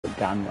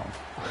Gagnon.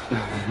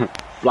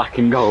 Black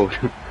and gold.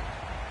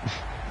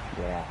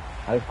 Yeah.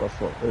 I've got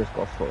sort of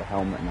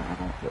helmet and that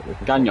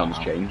outfit. Gagnon's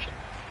changed.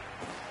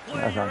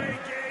 That's right.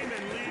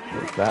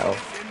 Looks better.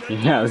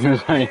 Yeah, I was gonna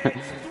say.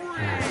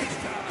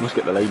 Must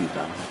get the ladies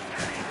down.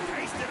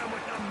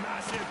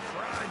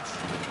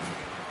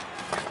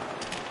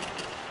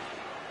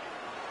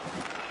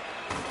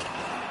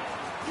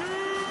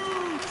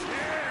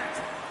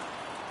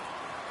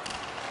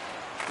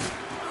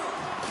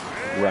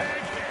 Ref.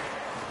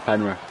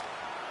 Penrith.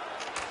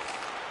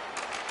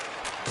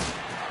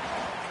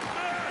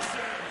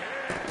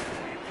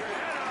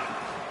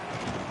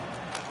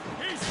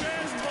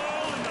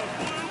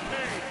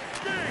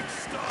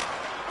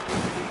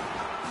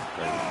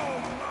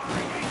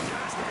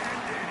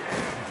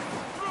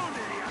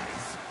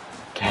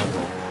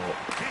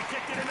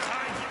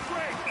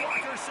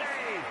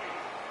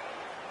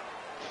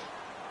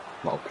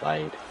 Well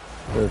played.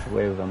 Goes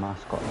away with a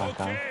mascot like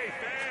that.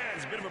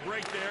 Fans, bit of a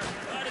break there,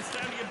 but it's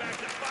time to get back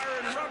to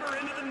firing rubber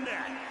into the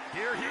net.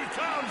 Here he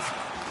comes.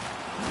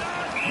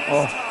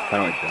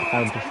 Penalty shot.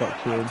 How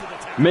disrupt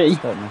you? Me?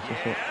 Don't mess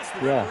this up.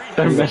 Yeah.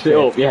 Don't mess it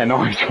up. Yeah,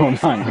 nice one,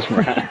 thanks,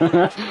 Brett.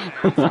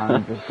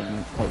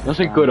 That's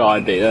a good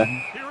idea.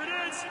 Here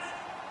it is.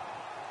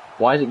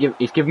 Why is it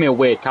it's giving me a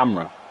weird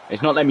camera.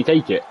 It's not letting me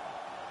take it.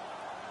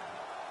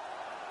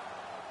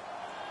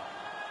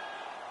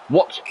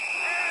 What?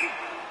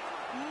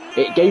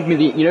 It gave me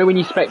the, you know when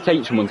you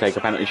spectate someone take a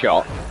penalty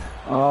shot?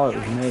 Oh, it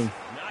was me.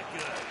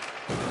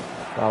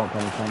 I wasn't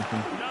paying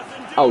attention.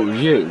 Oh, it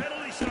was you?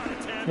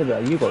 Yeah,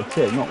 but you got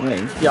two, not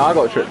me. Yeah, I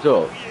got tripped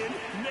up.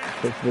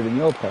 It's within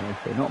your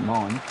penalty, not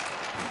mine.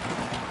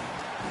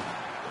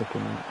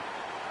 Kicking it.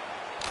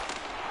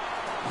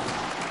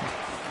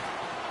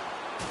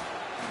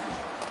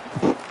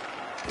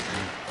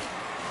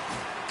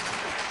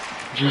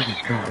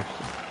 Jesus Christ.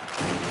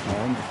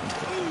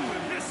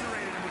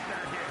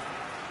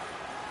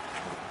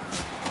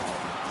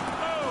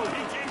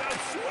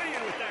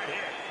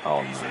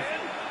 Oh no.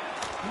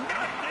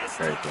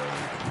 Very good.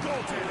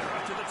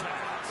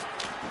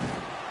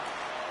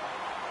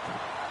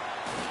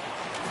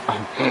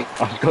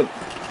 I've got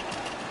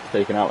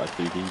taken out like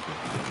 2 people.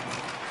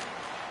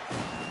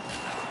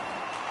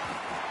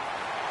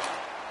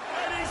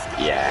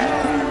 Yeah.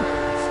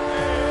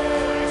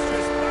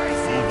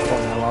 I've got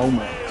no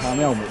helmet. My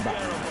helmet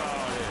back.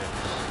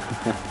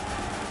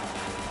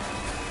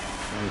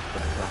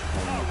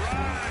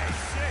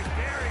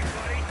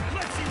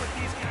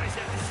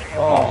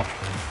 Oh.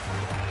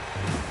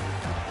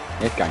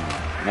 It's going.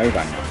 No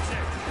going.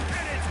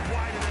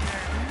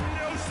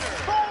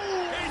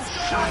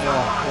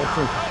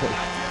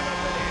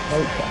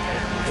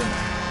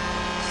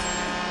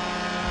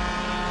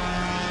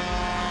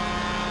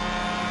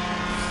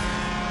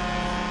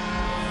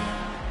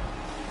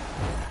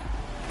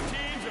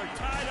 Teams are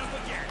tied up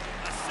again.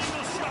 A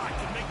single shot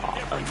can make the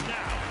difference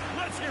now.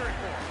 Let's hear it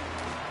for him.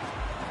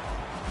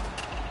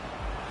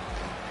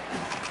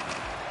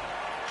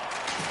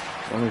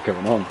 What is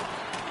going on?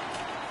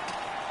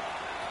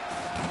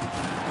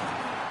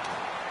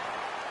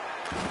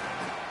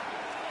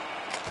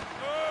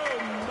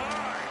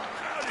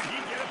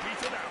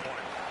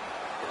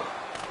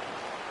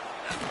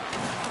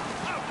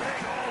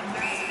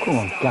 Come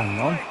on, gang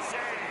on.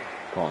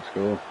 Can't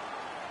score.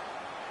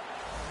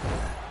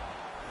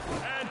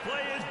 And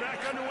play is back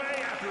underway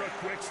after a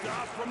quick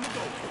stop from the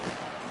goalkeeper.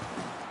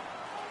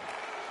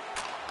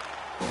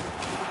 Oh,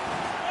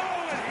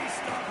 and he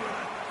stopped with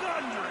a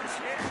thunderous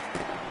hit.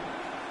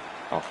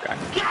 Okay.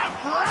 Get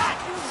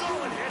wrecked!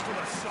 Solid hit with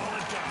a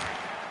solid dive.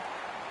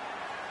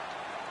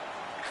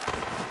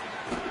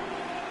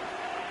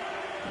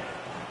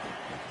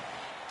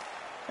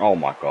 Oh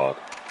my god.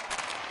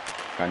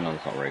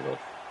 Gagnon's not very good.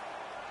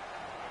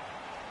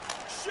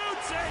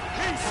 Shoots it!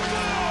 He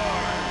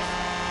scores!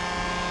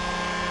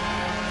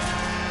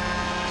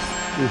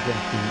 Who's going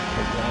to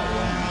take that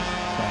away?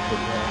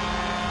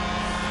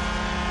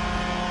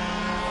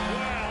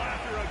 Well,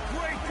 after a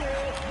great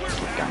goal, we're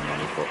back. Gagnon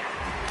is good.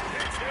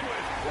 Hits him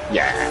with force.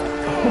 Yeah.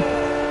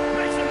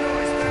 Make some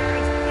noise,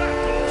 fans. That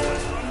goal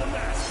was from the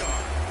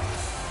mascot.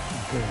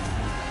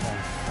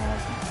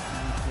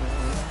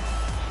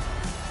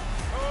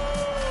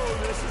 Oh,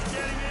 this is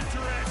getting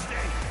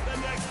interesting. The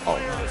next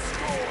player to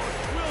score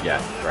will Yeah,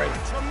 deliver right. a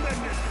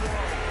tremendous throw.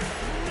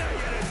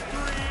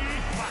 -3,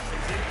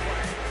 pockets in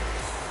play.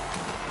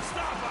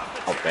 Stop off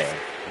the Oh, there.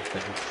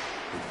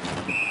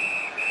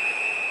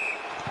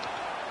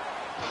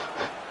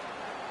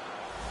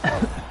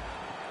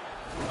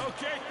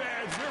 Okay,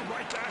 fans, we're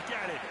right back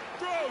at it.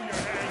 Throw your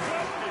hands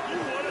up if you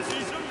want to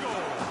see some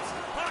goals.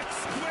 Puck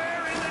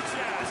square in the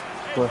chest.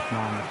 Plus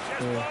minus.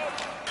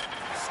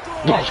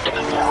 Yes, go.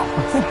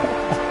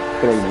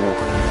 3-0.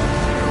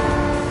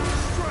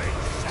 Straight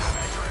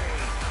savagery.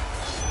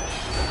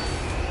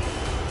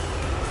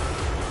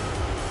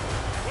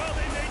 Well,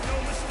 they made no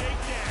mistake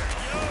there.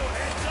 Yo,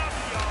 heads up,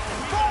 y'all.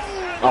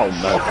 Oh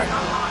no.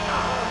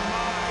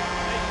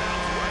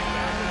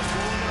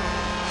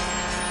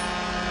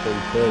 Oh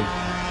dear.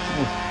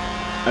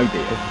 Oh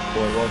dear. This is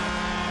what it was.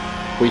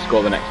 we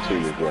score the next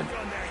two, we've won.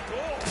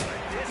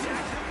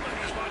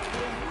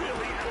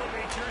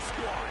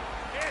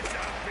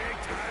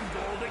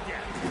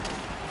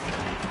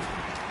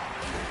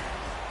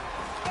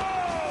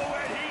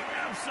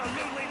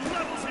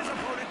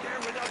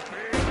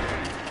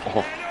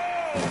 Oh.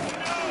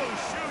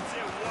 Shoots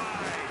it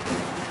wide.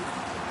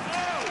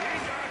 Oh, he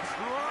got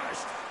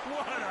crushed.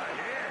 What a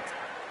hit.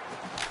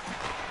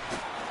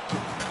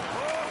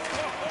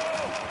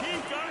 He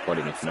got What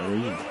did he miss? No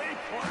reason.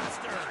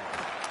 plastered.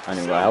 And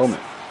he got a helmet.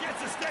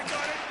 Gets a stick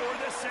on it for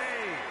the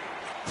save.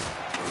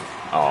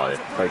 Oh,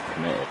 they're very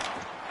committed.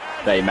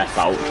 They messed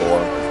out for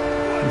him.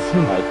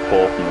 Like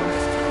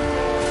Portland.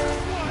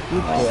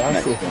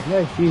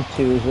 If you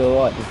two was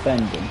alright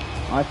defending,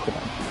 I could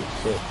actually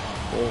sit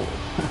forward.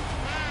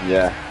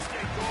 Yeah.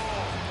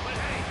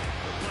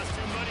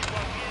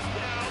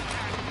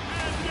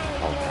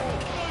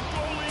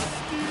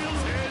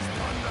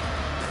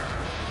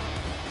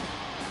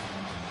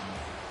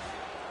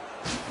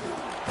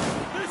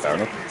 Fair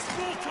enough.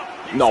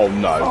 No,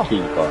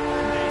 keeper.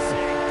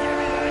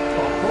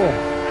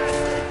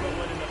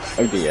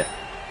 Oh dear.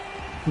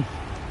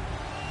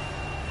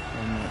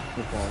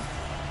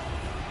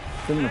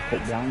 Shouldn't have put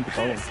behind the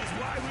goal. This is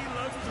why we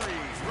love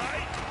threes,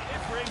 right?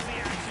 It brings the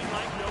action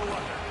like no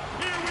other.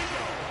 Here we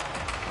go.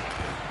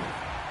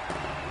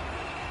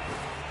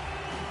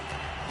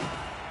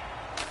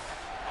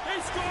 He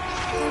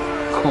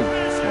scores! Come on.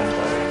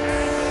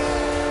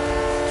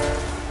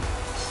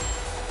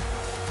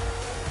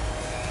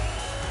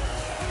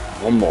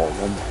 One more. If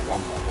they net just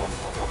one more,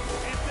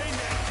 the game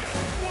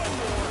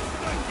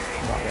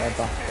Right there,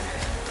 back.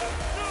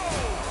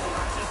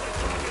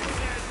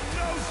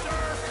 No,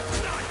 sir,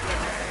 not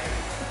today.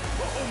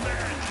 Oh,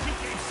 man, he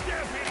keeps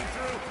stampeding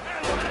through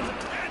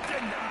and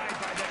denied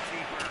by the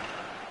keeper.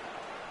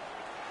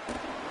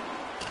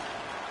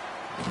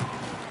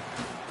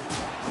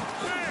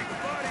 Big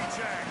body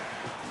check.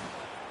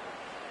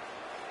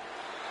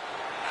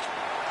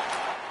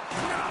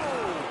 No!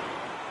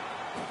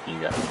 You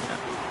got it. Yeah.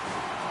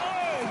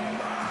 Oh,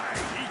 my!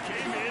 He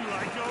came in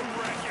like a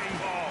wrecking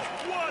ball.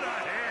 What a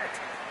hit!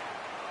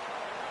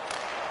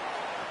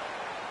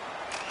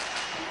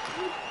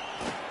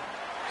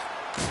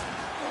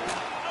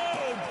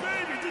 Oh,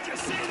 baby, did you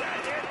see that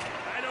hit?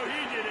 I know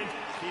he didn't.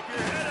 Keep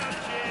your head up,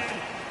 kid.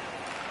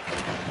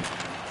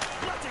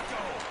 Let it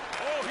go.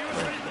 Oh, he was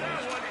ready for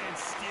that one and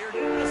steered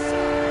it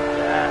aside.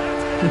 Yeah.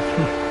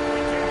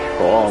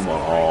 Come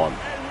on.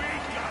 And we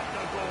got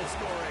the goal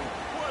scoring.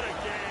 What a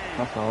game.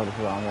 That's the hardest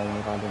round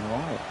I've had in a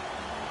while.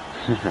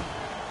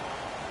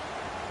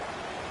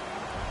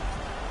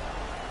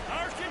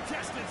 Our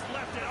contestants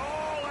left it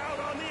all out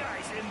on the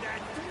ice in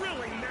that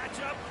thrilling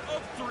matchup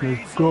of threes.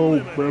 Let's go,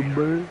 Eliminator.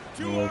 baby.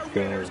 To Let's our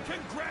go. winners,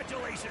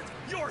 congratulations.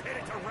 You're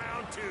headed to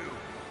round 2.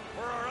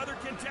 For our other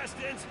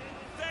contestants,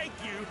 thank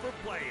you for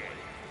playing.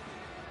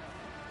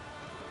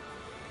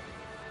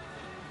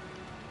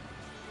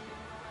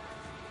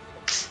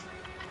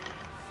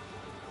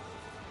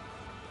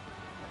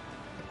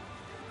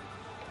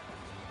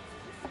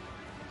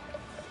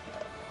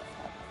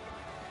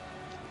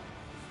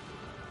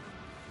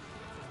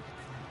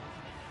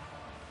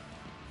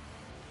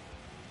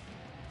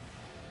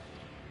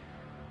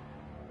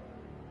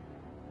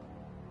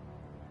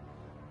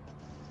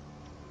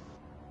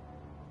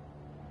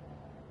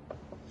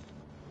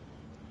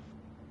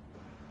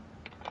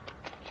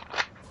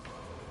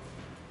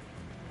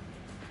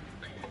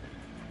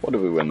 What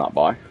did we win that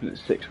by?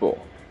 Was it 6-4?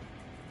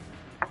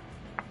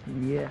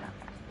 Yeah.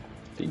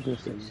 Decent.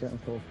 Just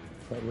accept for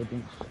that we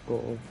didn't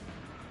score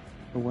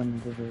the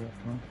win of the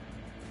one.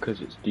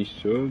 Because it's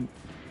decent.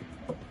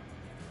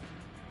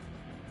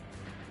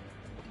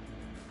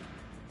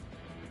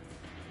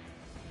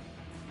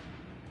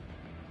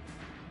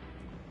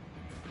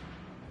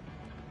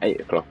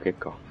 $8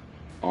 kickoff.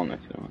 On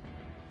this tonight.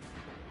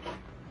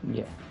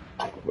 Yeah.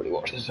 I'll probably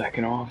watch the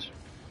second half.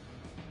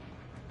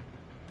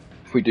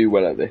 If we do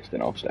well at this,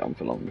 then I'll stay on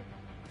for longer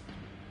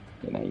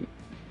than 8.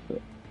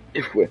 But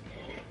if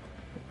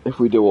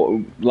we do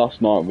what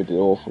last night we did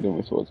awful, didn't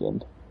we, towards the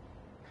end?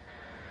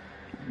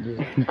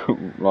 Yeah.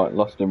 Like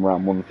lost in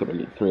round 1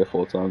 3 or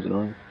 4 times in a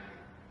row.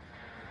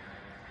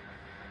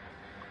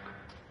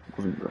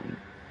 Wasn't great.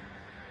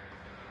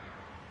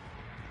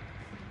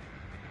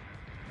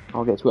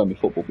 I'll get to wear my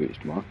football boots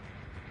tomorrow.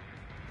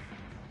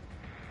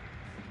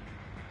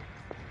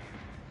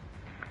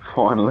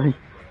 Finally.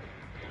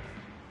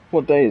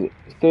 What day is it?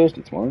 It's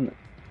Thursday tomorrow, isn't it?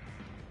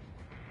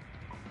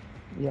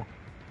 Yeah.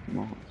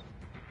 Nice.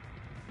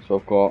 So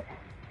I've got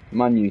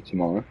Man U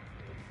tomorrow,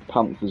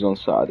 Panthers on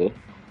Saturday,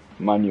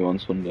 Man U on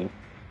Sunday,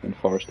 and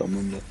Forest on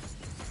Monday.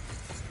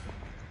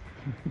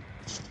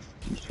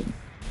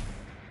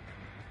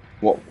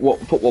 What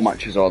football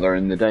matches are there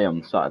in the day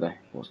on Saturday?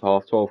 What's the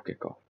 12:30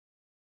 kickoff?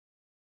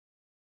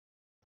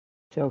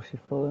 Chelsea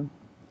Fulham.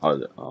 Oh,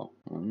 is it? Oh,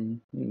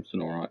 it's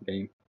an alright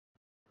game.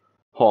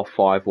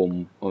 5:30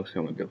 one. Obviously,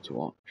 I'm gonna be able to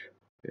watch.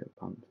 Yeah,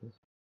 Panthers.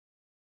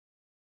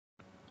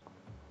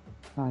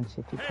 Man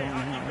City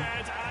Tottenham.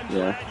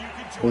 Yeah,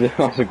 well,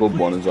 that's a good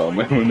one as well.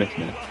 We're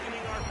missing it.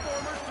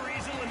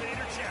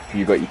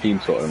 You got your team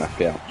sorted on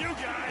FPL. You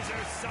guys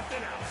are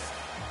something else.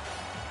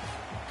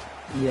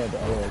 Yeah,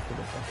 but I'll always put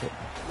it back up.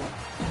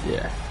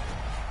 Yeah.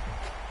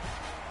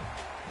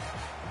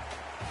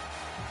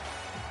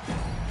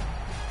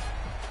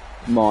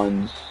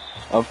 Mine's,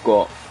 I've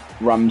got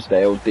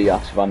Ramsdale,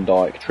 Diaz, Van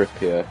Dijk,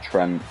 Trippier,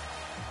 Trent,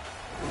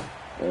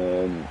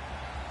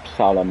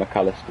 Salah,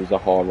 McAllister,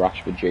 Zaha,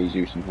 Rashford,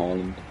 Jesus and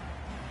Haaland.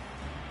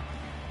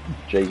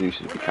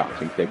 Jesus is the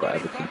captain because they've got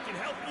everything. Can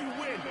help you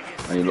win, but you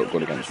And he looked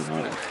good still against gotta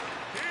United. score it.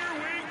 Here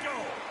we go.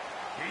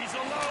 He's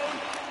alone.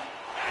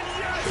 And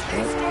yes,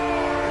 he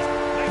scores!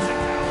 Makes it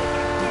count with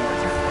that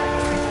gorgeous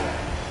breakaway goal.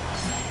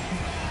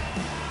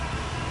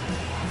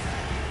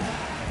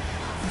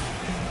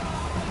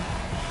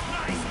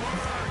 Nice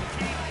work.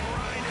 Keep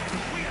grinding.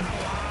 We got a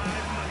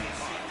live money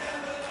spot.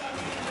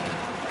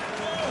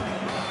 Oh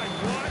my,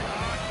 what a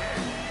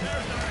hit.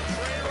 There's not a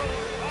trailer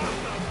off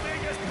the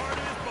biggest part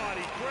of his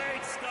body.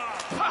 Great stuff.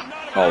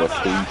 Not a Oh, a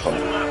bad team shot.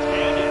 point.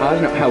 How has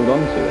he not held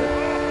on to it?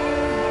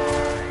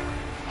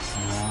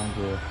 No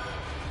idea.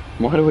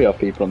 Why do we have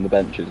people on the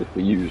benches if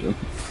we use them?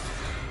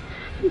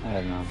 I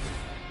don't know.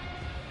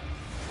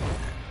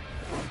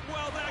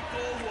 Well, that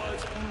goal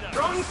was nice.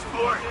 Strong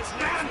sport, This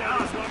stand next one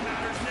up. is what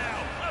matters now.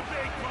 A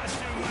big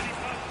 +2 money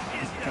puck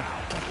is now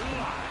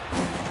live.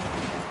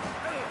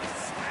 Ugh,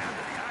 slam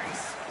to the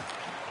ice.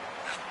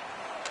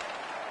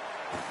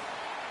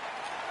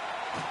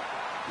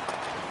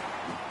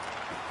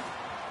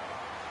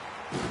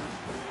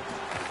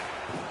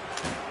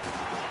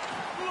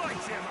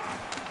 Lights him up.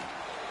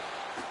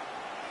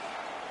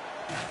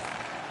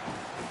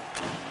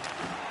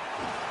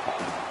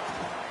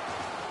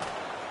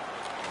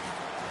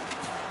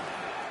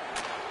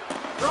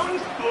 Strong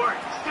sport,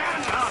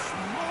 stand up.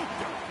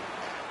 Smoked him.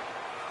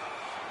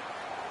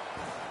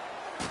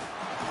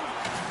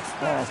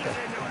 Oh, Smashes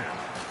okay. into him.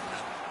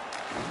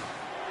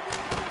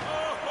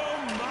 Oh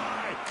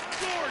my!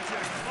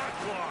 Gorgeous puck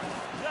block.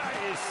 That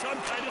is some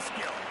kind of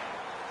skill.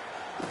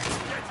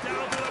 Gets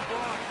down to the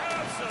block.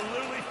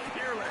 Absolutely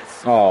fearless.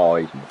 Oh,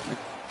 he's missing.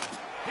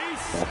 He's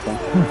That's scored.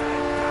 one.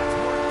 That's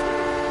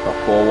worth Got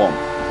 4-1.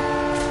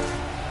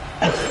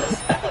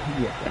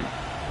 Yeah.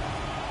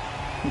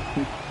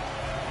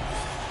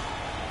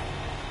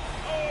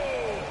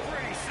 Oh,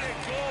 pretty sick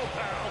goal,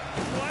 pal.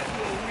 What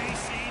will we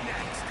see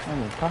next? Oh,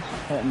 the pass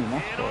is hurting me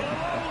now. In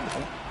alone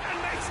and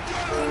makes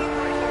good on the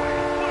breakaway.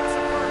 What a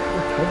superb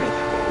effort.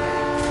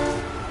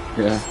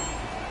 Yeah.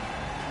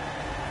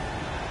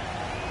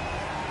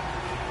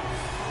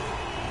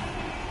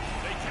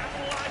 They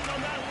capitalized on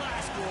that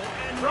last goal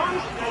and Strong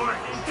now sport,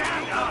 they're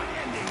stand up.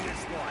 ending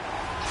this one.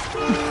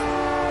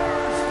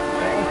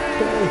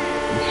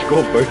 He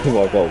scored both of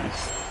our goals.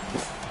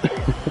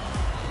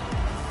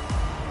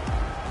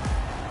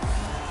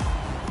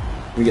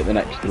 We get the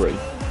next 3. Goal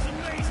was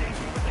amazing,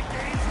 but the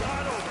game's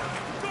not over.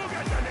 Go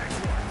get the next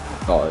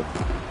one. Oh.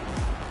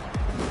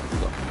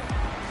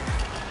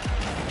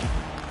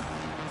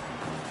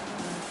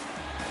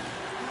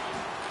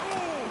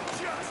 Oh,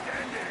 just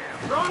ended him.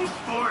 Strong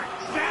sport,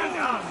 stand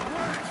up.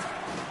 Right.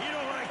 He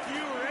don't like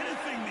you or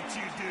anything that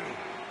you do.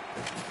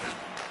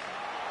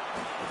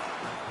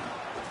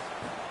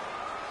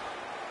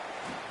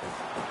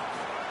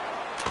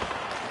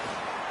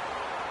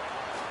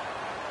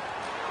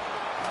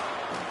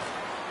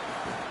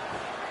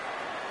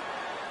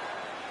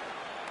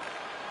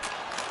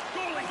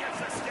 Goalie gets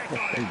a stick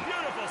on it.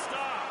 Beautiful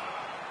stop.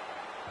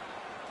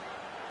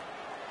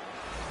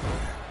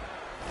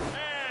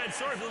 And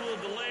sorry for the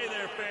little delay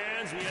there,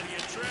 fans. We had to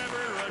get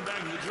Trevor to run back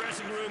to the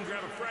dressing room,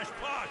 grab a fresh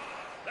puck.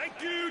 Thank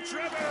you,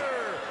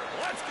 Trevor.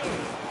 Let's go.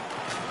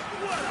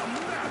 What a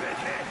mammoth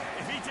hit.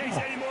 If he takes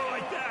any more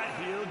like that,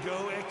 he'll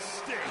go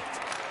extinct.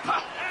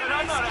 And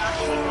I'm not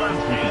actually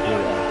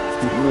left-handed.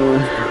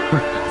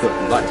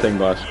 That same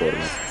guy scored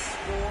him.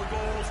 4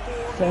 goals,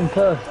 4 Same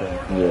goals, person?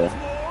 4 Yeah. goals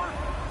more.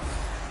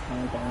 I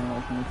don't know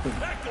what's in the team.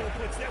 That goal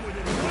puts them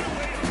within 1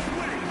 away of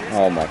winning this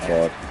Oh my contest.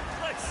 god.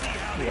 Let's see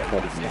how the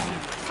What is opposition that?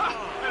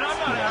 And I'm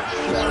not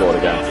actually He scored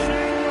again.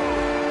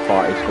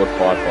 He scored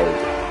 5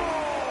 goals.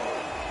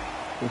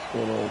 He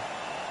scored all.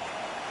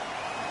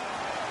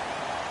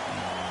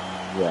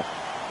 Yeah.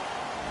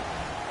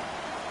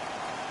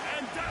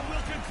 And that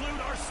will conclude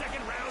our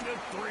second round of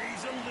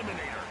Threes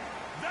Eliminator.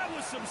 That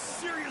was some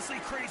seriously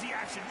crazy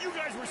action. You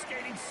guys were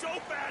skating so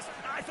fast,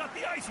 I thought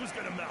the ice was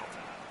going to melt.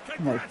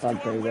 No, it's Congrats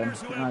bad to our day then.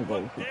 winners who I have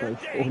go booked for their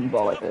both day golden to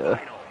ball the like there.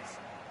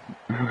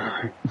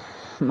 finals.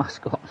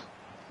 Mascot.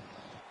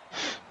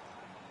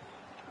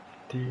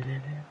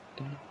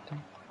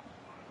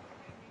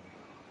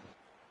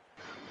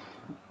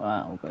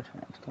 Right, we'll go to the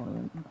next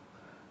tournament.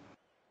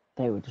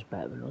 They were just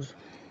better than us.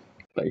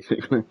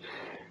 Basically.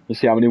 You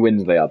see how many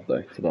wins they had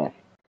though today?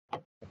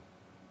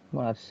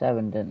 Well, I had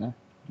 7, didn't they?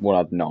 One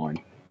had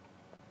 9.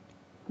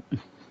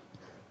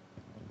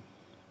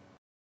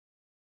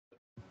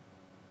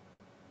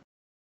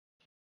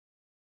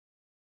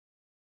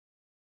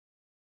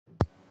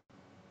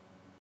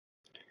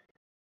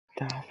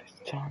 David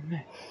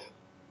Thomas.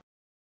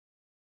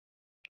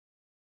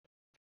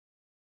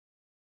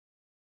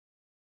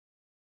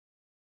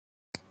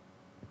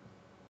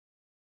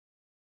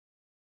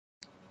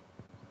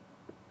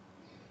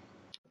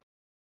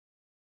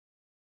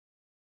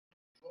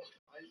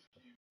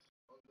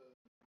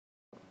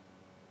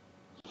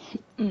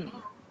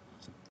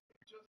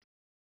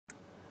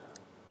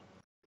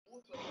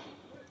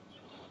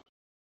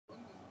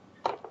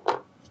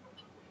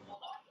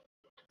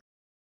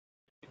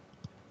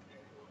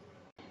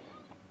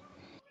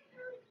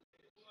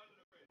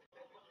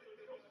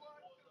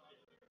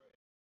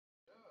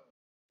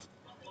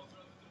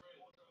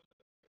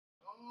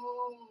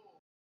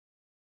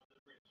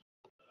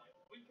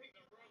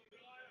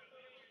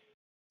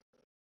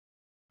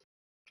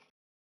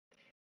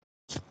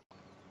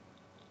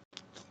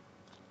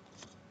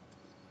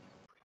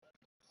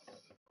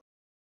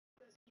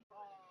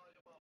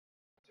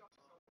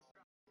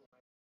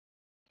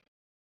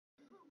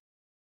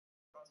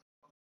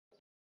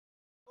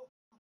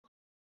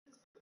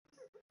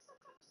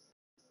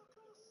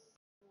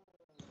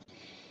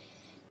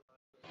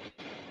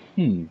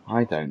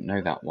 I don't know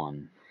that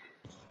one.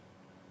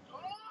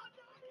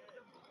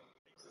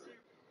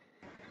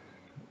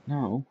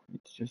 No,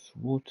 it's just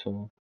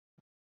water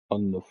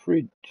on the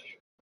fridge.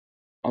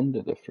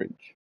 Under the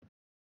fridge.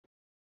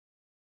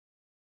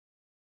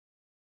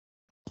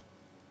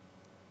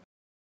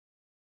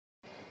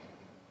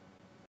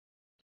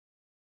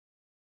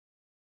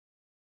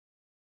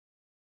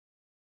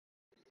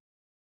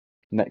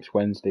 Next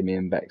Wednesday, me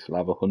and Bex will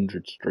have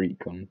 100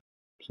 streak on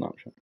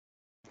Snapchat.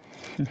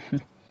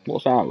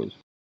 What's ours?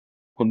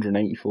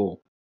 184.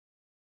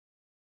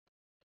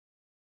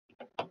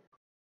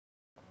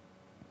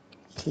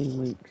 2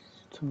 weeks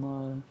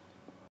tomorrow.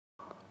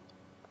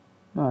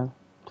 No,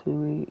 2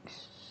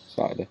 weeks.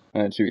 Saturday.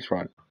 2 weeks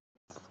Friday.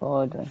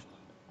 Friday.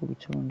 Will be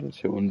 200.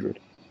 200.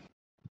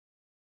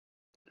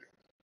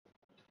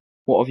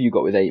 What have you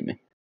got with Amy?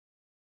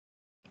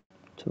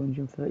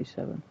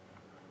 237.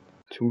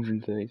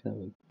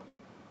 237.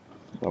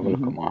 Let's have a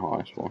look at my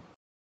highest one.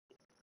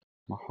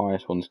 My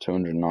highest one's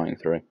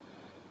 293.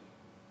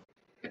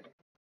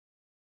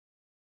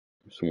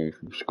 Someone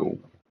from school.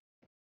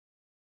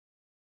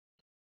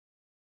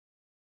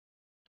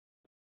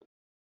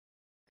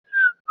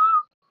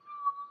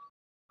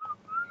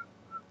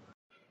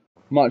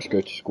 Might just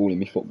go to school in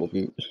my football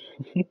boots.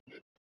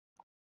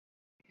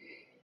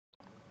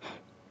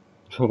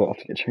 So I don't have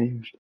to get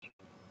changed.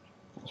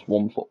 That's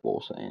one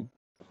football saying.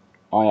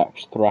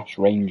 Ajax thrash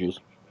Rangers.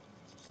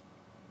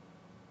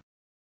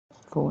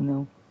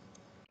 4-0.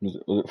 Was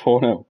it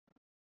 4-0?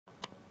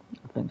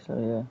 I think so,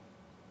 yeah.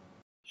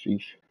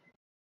 Sheesh.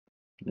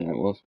 Yeah, it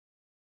was.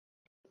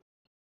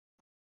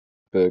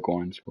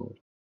 Bergwijn scored.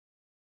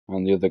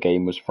 And the other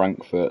game was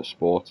Frankfurt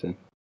Sporting.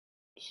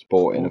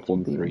 Sporting have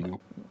won 3-0.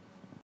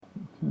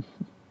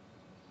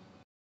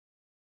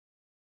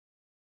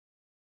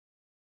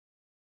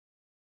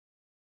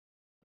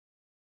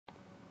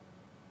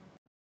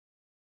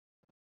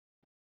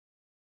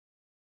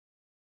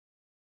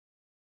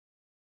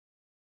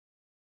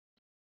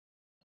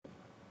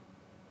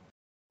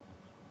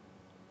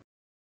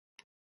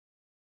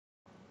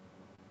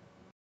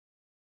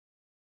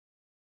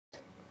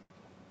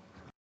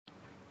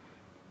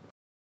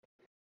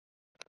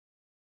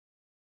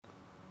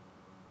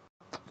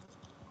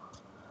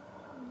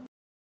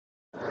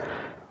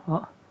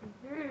 What?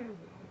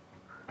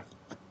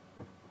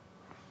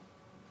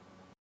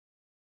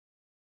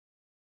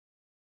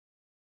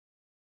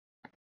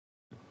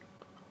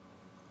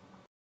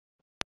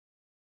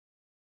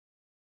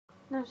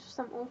 No, it's just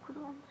some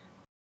awkward ones.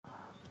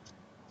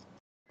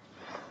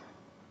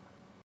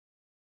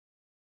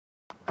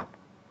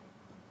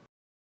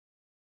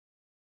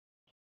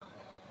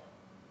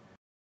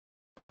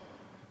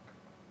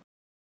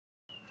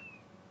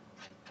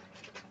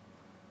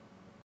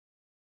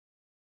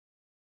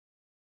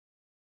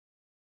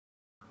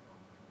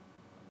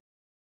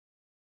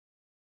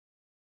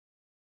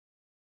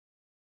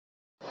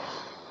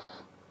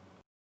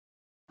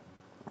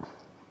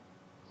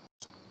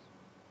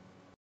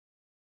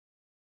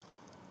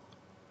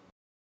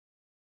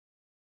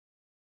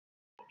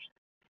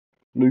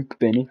 Luke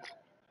Bennett.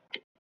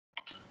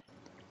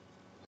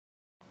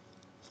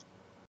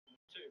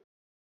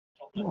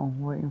 Oh,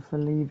 I'm waiting for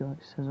leader,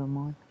 it says on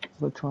mine.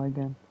 We'll try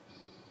again.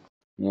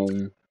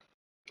 Lovely.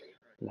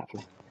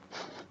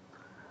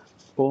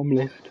 Bottom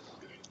left.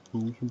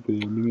 Oh, from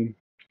Birmingham.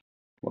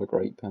 What a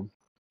great pen.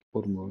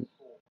 Bottom right.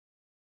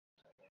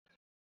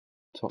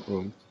 Top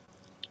right.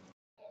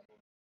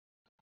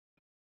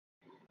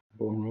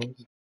 Bottom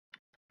right.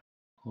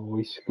 Oh,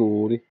 he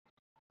scored it.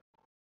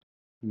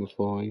 Number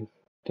 5.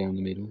 Down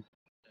the middle.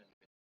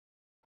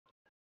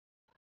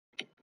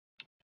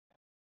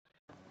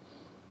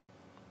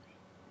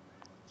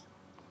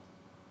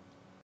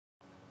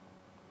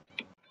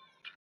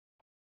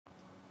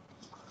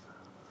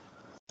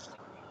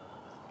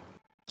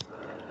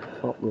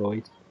 Top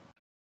right.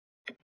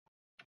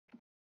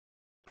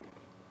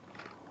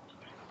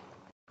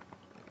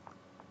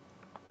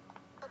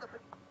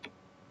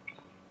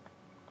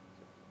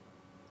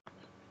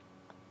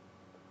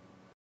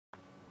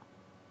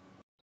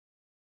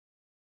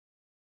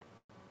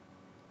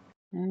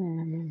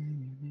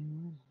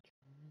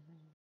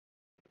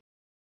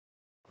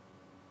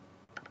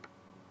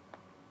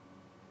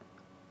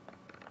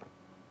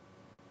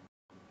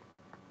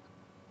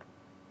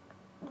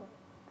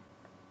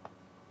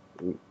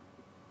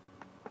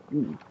 I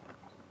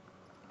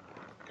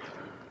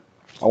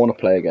want to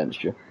play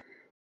against you.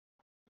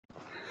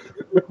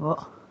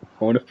 What?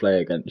 I want to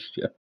play against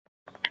you.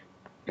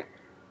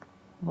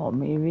 What,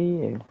 me v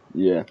you?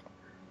 Yeah. I'm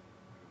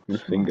gonna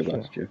Smash finger it.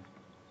 blast you.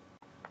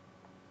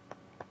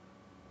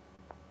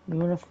 You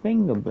want to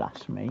finger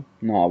blast me?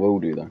 No, I will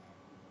do that.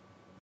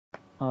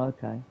 Oh,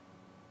 okay.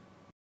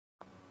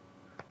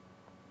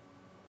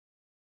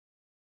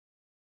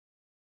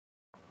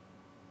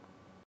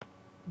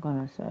 I'm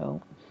gonna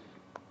sell.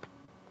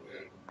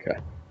 Okay.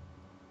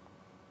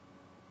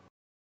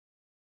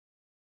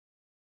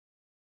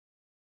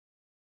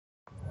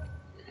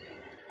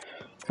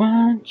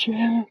 Won't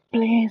you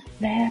please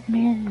let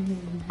me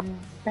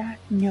back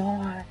in your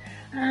heart?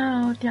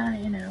 Oh,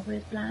 darling, I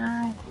was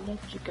blind. Let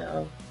you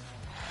go.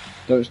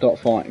 Don't start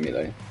fighting me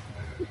though.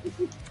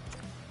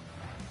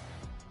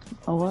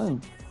 I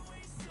won't.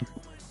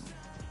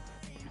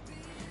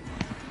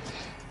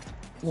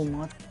 What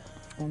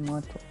am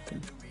I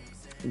talking?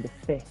 With the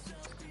fist.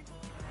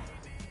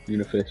 You're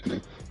gonna fist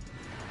me.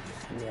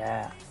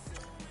 Yeah.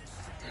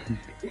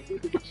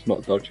 It's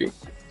not dodgy.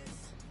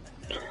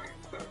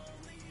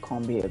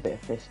 Can't beat a bit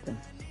of fisting.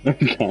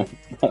 Okay,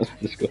 that's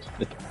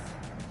disgusting.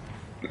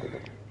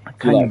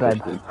 Can you,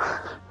 babe? Fisting?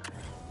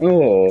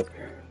 Oh.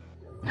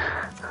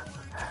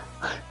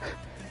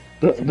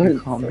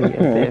 Don't. Can't beat a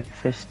bit of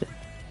fisting.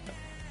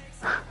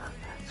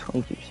 That's what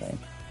you keep saying.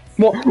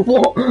 What?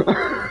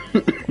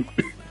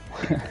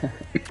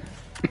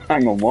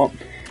 Hang on, what?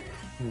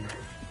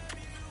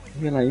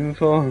 What are you lying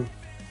for?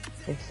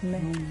 Fist me?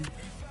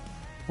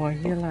 What are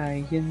you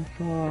lying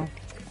for?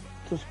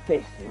 Just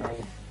fist me.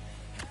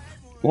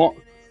 What?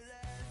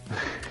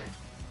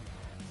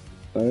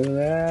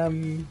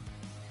 Can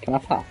I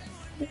pass?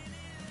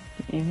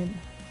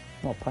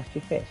 What, past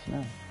your fist?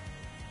 No.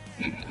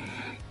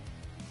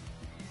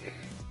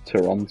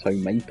 Toronto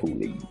Maple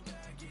Leafs.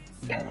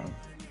 No.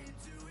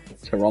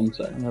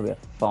 Toronto. I'm gonna be a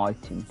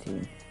fighting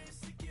team.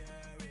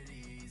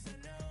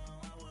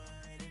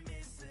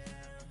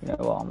 You know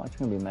what? I'm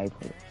actually gonna be Maple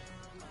Leafs.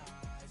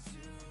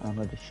 And I'm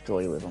gonna destroy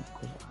you with them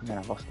because I'm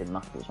gonna have Austin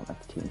Matthews on my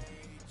team.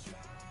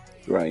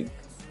 Great.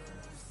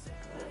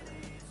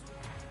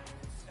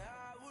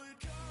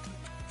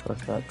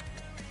 What's that?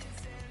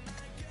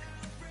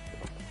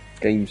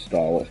 Game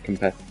style, what's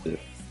competitive?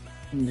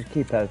 Just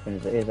keep everything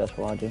as it is, that's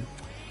what I do.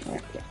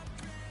 Okay.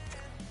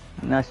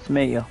 Nice to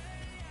meet you.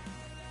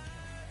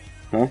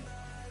 Huh?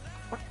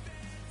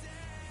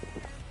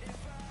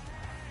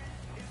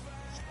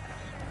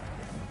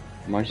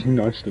 Nice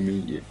to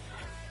meet you.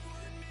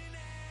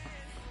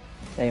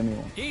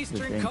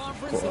 Eastern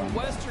Conference and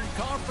Western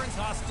Conference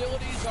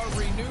hostilities are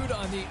renewed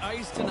on the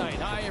ice tonight.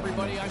 Hi,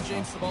 everybody. I'm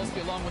James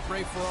Cebulski along with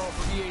Ray Ferraro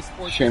for EA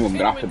Sports. Shame I'm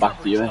gonna have to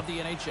back you, of the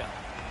NHL.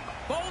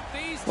 Both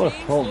these What a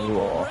teams fool look you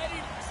are. ready.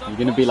 You're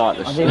gonna be like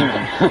the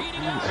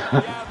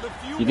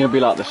you're gonna be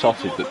like the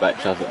sausage that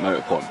Bex has at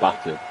Motorpoint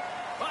battered.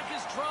 Puck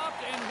is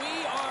dropped and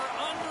we are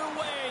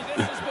underway.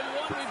 This has been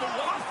one we've been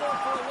waiting for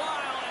a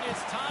while, and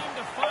it's time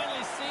to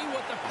finally see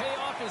what the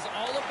payoff is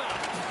all about.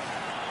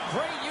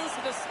 Great use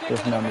of the stick.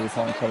 There's no need to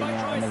take me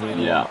out in the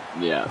video.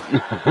 Yeah.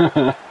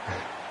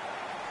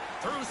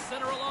 Through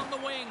center along the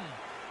wing.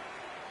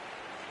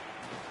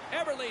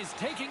 Everly's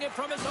taking it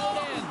from his own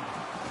end.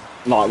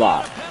 Like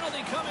that.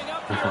 Penalty coming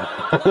up here on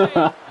the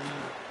play.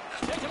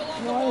 Taken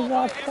along the Why wall is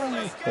by that Everly.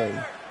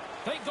 penalty?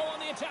 They go on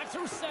the attack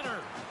through center.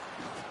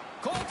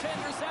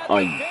 Goaltenders had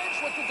Aye. the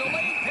bench with the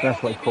delayed penalty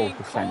That's what he being calls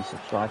defensive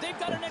called. strike. They've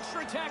got an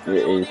extra attacker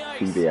It now on is the ice.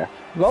 PBS.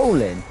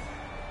 Rolling.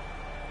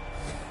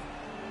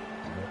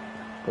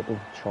 Got the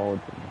charge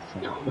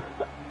in the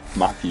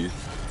Matthews.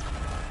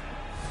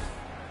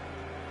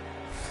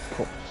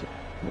 pussy.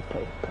 We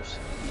play pussy.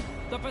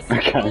 The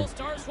Pacific Okay.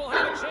 All-Stars will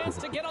have a chance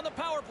to get on the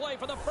power play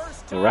for the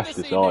first The time rest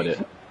this decide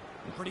evening.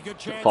 it. Pretty good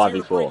chance 5v4.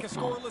 here to break a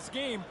scoreless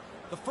game.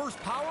 The first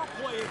power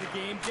play of the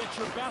game gets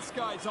your best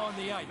guys on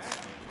the ice.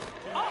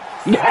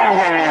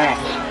 Yeah!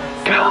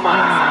 Come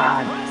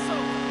on!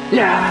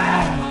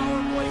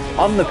 Yeah!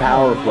 On the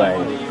power play.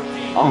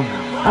 On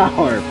the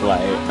power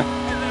play.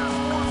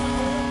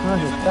 How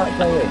does that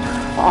go in?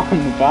 On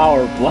the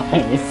power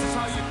play. This is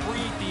how you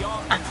create the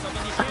offense. I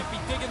mean, you can't be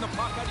digging the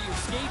puck out of your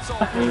skates all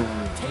day.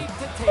 Tape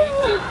to tape,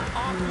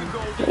 off you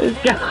go.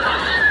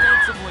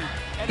 Defensively,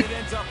 and it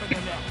ends up in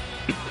the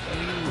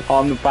net.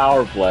 On the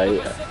power play.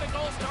 Pacific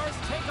All-Stars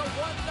take a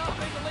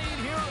 1-0 lead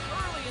here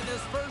early in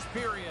this first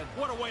period.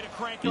 What a way to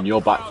crank In up your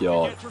the crowd to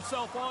backyard. get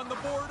yourself on the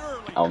board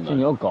early. Oh In no.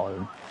 your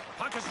goal.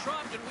 Puck is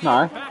dropped and we No.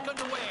 are back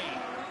underway.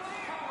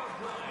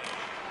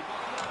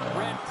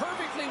 Read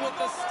perfectly with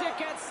the stick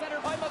at center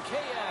by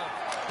Mikheyev.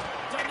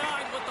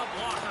 Denied with the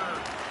blocker.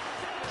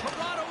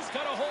 Toronto's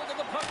got a hold of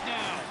the puck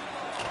now.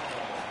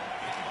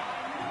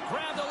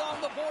 Grabbed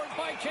along the boards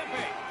by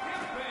Kempe.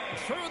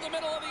 Through the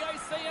middle of the ice,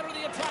 they enter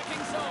the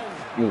attacking zone.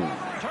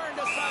 Turned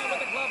aside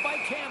with a glove by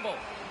Campbell.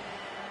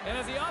 And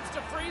as he opts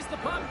to freeze the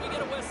puck, we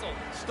get a whistle.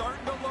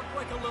 Starting to look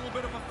like a little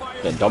bit of a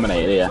fire. Been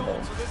dominated here.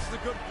 So this is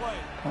a good play.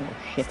 Oh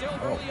shit. Still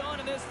early on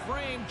in this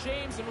frame,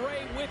 James and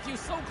Ray with you.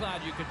 So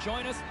glad you could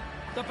join us.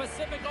 The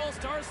Pacific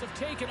All-Stars have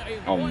taken a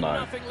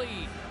 1-0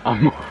 lead.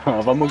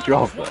 I'm a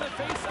drop. Won a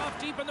face-off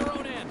deep in their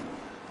own end.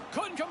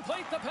 Couldn't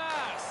complete the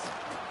pass.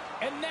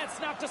 And that's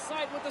knocked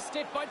aside with the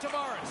stick by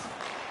Tavares.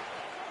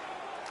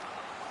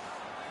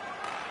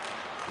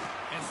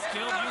 And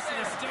still using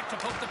the stick to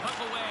poke the puck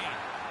away.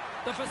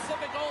 The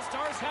Pacific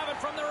All-Stars have it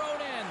from their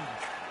own end.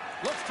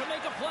 Looks to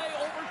make a play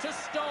over to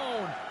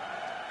Stone.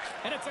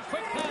 And it's a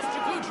quick pass to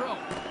Goudreau.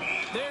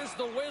 There's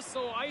the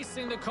whistle,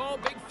 icing the call.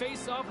 Big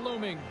face-off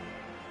looming.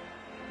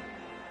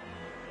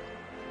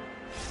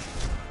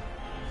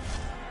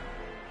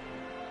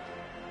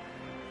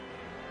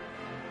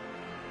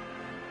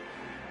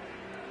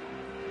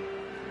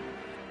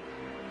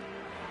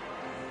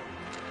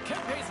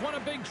 Kempe's won a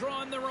big draw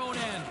on their own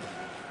end.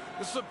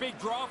 This is a big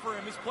draw for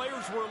him. His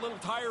players were a little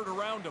tired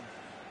around him.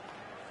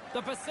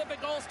 The Pacific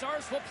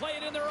All-Stars will play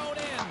it in their own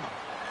end.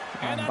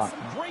 And that's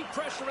some great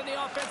pressure in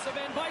the offensive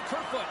end by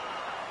Kerfoot.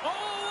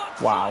 Oh,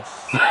 wow.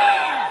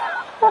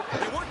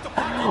 They worked the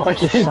puck. I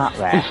just sat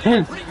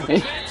there. Pretty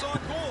good chance on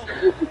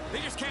goal. They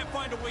just can't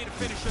find a way to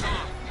finish it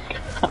off.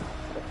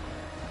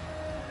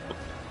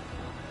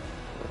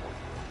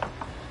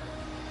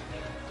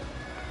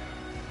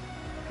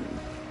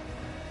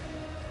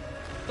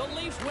 The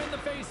Leafs win the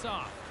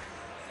face-off.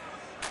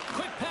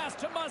 Quick pass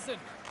to Muzzin.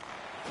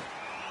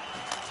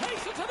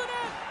 Takes it to the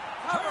net.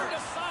 Turned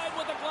aside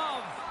with a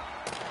glove.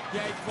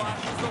 Yeah, he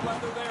flashes the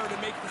leather there to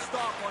make the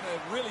stop on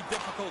a really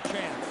difficult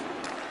chance.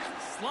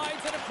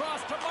 Slides it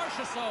across to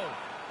Marchessault.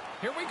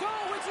 Here we go.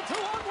 It's a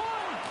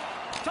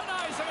 2-on-1.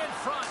 Denies him in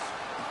front.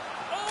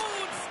 Oh,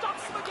 it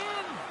stops him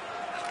again.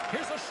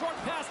 Here's a short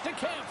pass to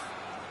Kemp.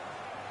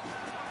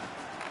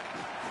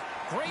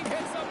 Great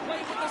hits up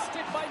late with the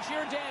stick by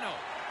Giordano.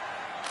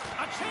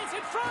 A chance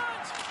in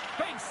front.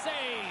 Big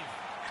save.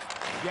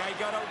 Yeah, he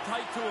got out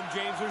tight to him,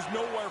 James. There's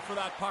nowhere for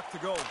that puck to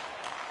go.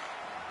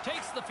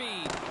 Takes the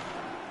feed.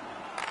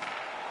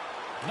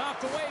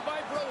 Knocked away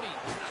by Brody.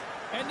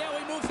 And now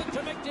he moves it to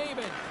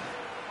McDavid.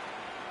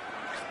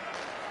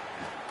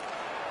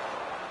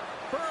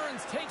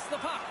 Burns takes the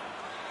puck.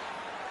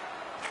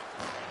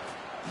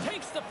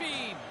 Takes the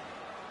feed.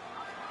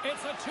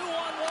 It's a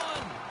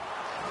 2-on-1.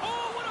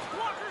 Oh, what a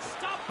blocker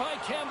stop by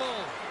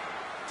Campbell.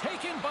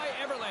 Taken by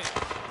Everly.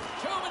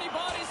 Too many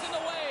bodies in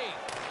the way.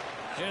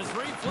 His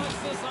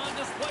reflexes on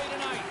display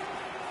tonight.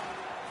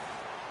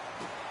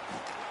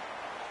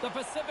 The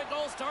Pacific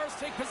All-Stars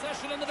take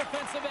possession in the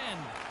defensive end.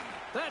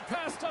 That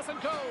pass doesn't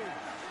go.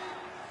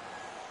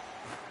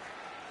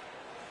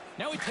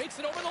 Now he takes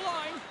it over the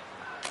line.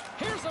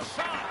 Here's a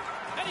shot,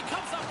 and he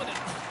comes up with it.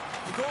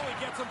 The goalie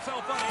gets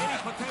himself out of any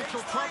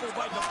potential trouble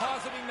by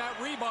depositing that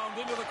rebound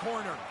into the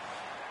corner.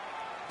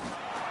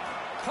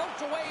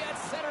 Poked away at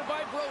center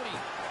by Brody.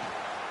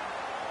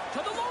 To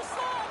the low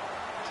slot.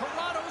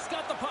 Toronto's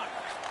got the puck.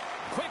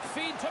 Quick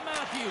feed to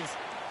Matthews.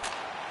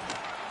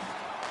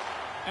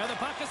 And the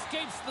puck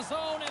escapes the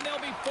zone, and they'll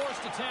be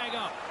forced to tag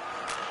up.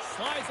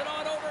 Slides it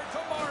on over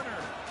to Marner.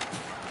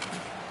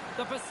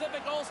 The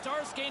Pacific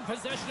All-Stars gain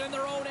possession in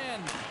their own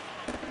end.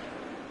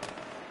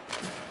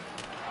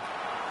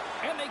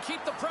 And they keep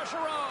the pressure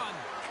on.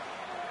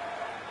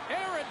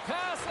 Errant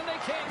pass, and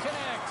they can't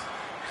connect.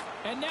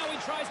 And now he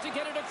tries to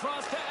get it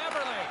across to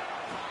Everly.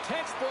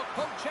 Textbook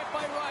poke check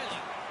by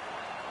Riley.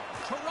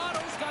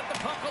 Toronto's got the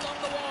puck along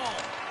the wall.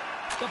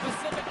 The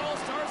Pacific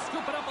All-Stars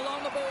scoop it up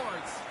along the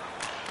boards.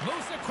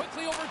 Moves it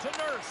quickly over to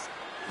Nurse.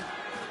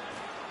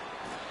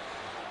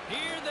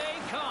 Here they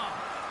come.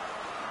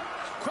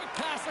 Quick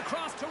pass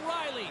across to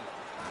Riley.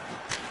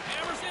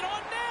 Hammers it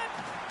on net.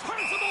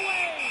 Turns him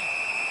away.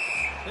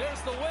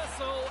 There's the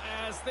whistle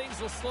as things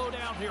will slow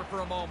down here for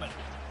a moment.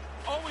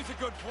 Always a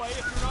good play.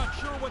 If you're not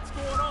sure what's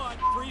going on,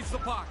 freeze the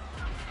puck.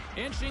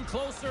 Inching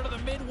closer to the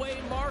midway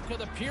mark of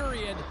the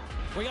period.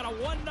 We got a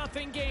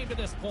 1-0 game to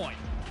this point.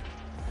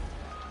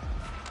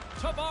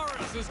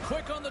 Tavares is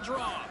quick on the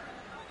draw.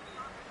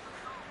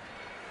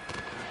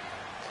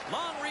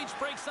 Long reach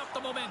breaks up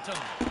the momentum.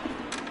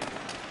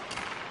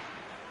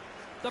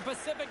 The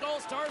Pacific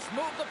All-Stars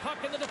move the puck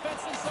in the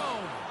defensive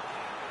zone.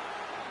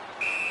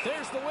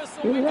 There's the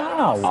whistle.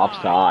 Wow.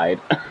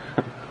 Offside.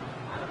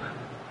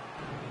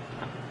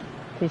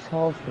 This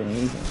hole's been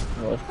even.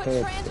 Well, it's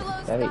clear.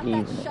 Petrangelo's Very got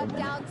even that at the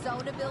shutdown minute.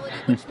 zone ability,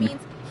 which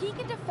means he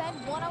can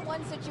defend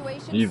one-on-one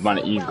situations. You've so got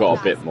a well,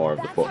 bit guys. more of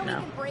the That's foot how now.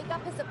 he can break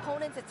up his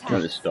opponent's attacks.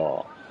 Trying to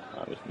start.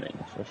 That was me.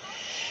 It's a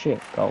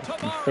shit goal. You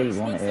can see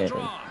one wins the here.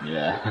 draw.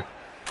 Yeah.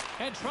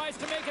 And tries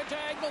to make a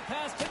diagonal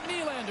pass to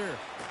Nylander.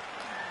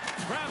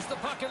 Grabs the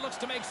puck and looks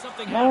to make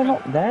something No, happen.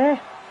 not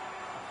there.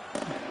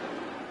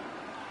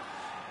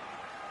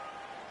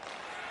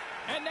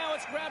 And now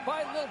it's grabbed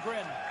by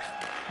Liljegren.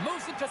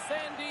 Moves it to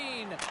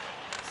Sandin.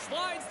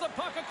 Slides the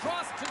puck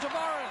across to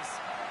Tavares.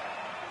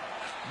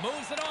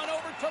 Moves it on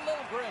over to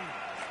Liljegren.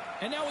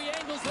 And now he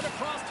angles it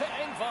across to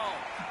Engvall.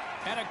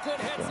 And a good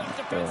heads-up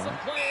defensive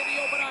play in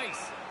the open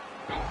ice.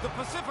 The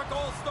Pacific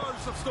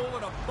All-Stars have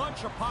stolen a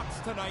bunch of pucks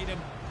tonight, and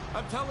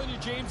I'm telling you,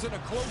 James, in a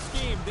close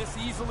game, this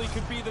easily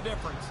could be the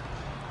difference.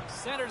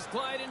 Centers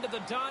glide into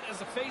the dot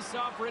as a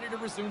face-off ready to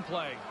resume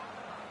play.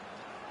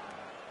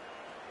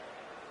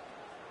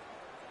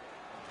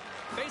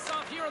 Face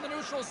off here in the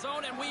neutral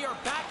zone, and we are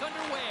back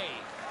underway.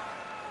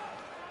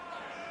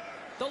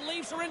 The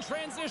Leafs are in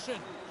transition.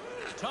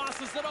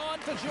 Tosses it on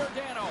to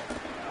Giordano.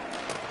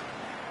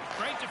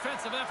 Great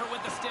defensive effort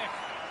with the stick.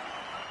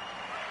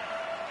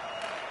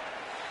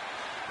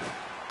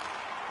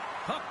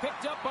 Puck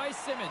picked up by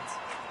Simmons.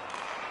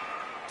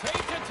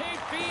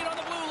 Tape-to-tape feed on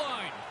the blue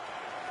line.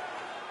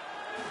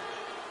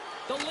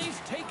 The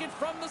Leafs take it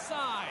from the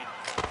side.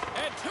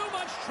 And too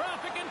much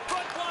traffic in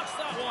front blocks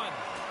that one.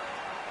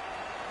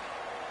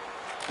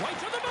 Right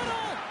to the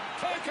middle.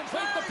 Can't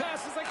complete the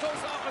pass as it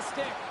goes off a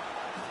stick.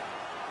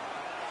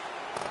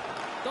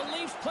 The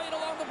Leafs played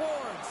along the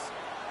boards.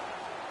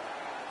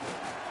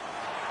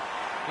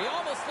 He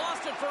almost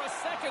lost it for a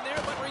second there,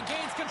 but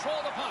regains control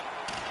of the puck.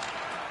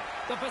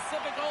 The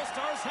Pacific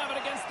All-Stars have it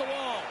against the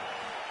wall.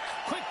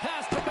 Quick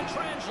pass to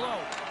Pietrangelo.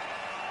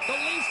 The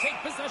Leafs take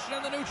possession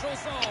in the neutral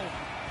zone.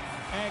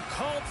 And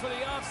called for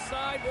the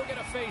offside. We'll get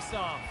a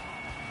face-off.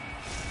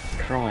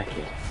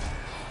 Crikey.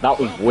 That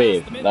was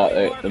weird, a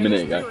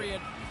minute ago.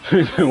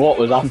 What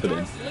was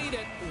happening? Lead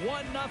it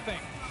 1-0.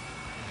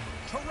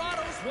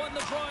 Toronto's won the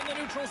draw in the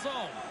neutral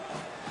zone.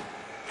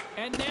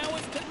 And now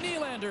it's to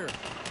Nylander.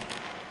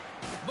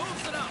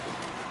 Moves it up.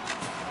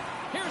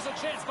 Here's a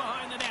chance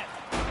behind the net.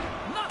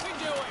 Nothing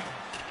doing.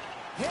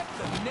 Hit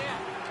the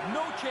net.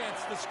 No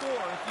chance to score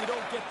if you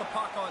don't get the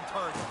puck on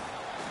target.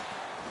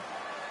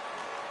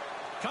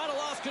 Kind of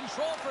lost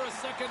control for a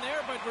second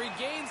there, but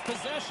regains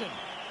possession.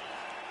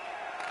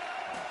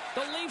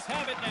 The Leafs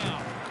have it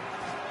now.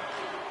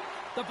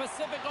 The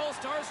Pacific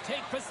All-Stars take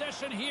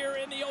possession here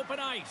in the open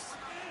ice.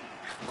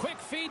 Quick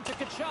feed to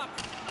Tkachuk.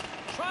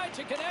 Tried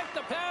to connect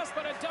the pass,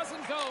 but it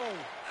doesn't go.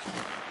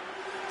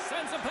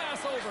 Sends a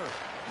pass over.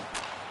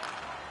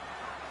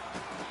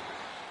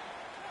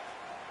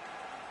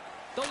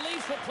 The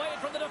Leafs will play it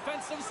from the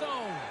defensive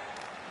zone.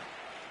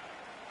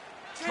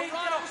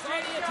 Toronto's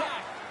on the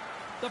attack.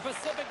 The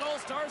Pacific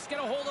All-Stars get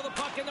a hold of the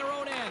puck in their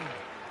own end.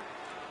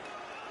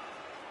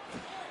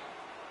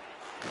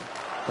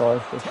 Taken by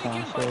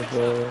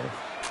Tkachuk.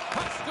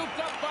 Puck scooped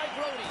up by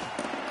Brody.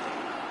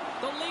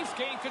 The Leafs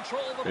gain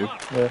control of the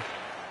puck. Yeah.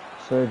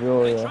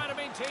 Sergio, They yeah. try to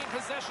maintain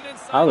possession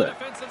inside the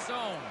defensive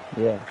zone.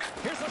 Yeah.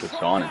 Here's a Good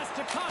short signing. pass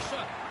to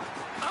Kasha.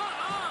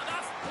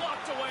 That's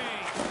blocked away.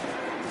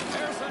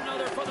 There's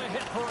another for the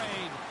hit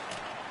parade.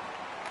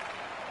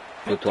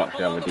 Good to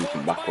actually have a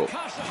decent backup.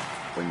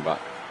 Wing back.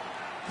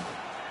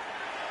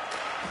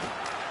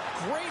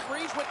 Great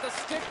reach with the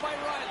stick by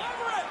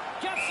Riley.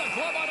 Gets a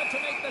glove on it to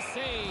make the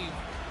save.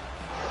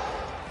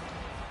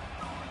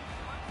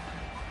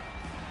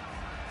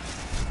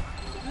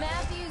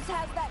 Matthews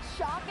has that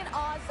shock and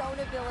awe zone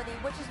ability,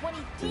 which is when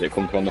he Does it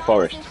come deeps from the on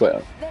Forest opposition,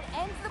 Twitter? then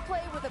ends the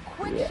play with a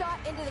quick shot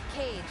into the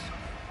cage.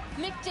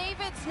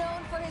 McDavid's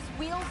known for his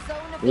wheel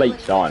zone ability. Late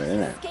signing,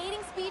 isn't it?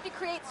 Skating speed to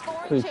create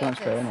scoring Who's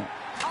chances. transfer, isn't it?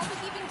 I'll be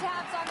keeping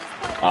tabs on this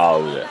player.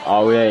 Oh, was it?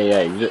 Oh,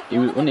 yeah. He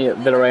was only at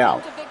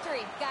Villarreal. To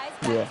victory. Guys,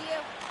 back Yeah.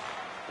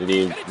 to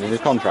you. Did his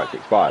contract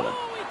expire then? Oh,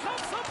 he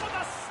comes up with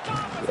a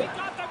stop as he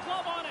got the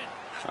glove on it.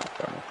 Oh,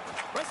 fair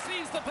enough.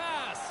 Receives the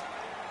pass.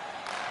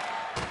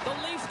 The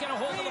Leafs get a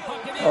hold of the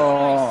puck in the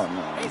Oh, ice.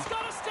 no. He's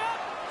got a step.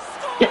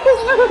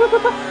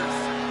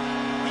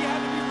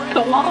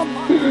 Come on!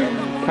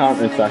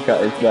 Counter-attack at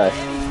his best.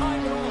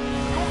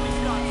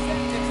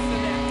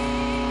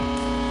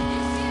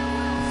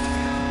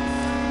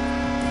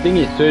 The thing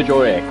is, Sergio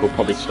Aurier could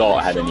probably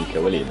start ahead of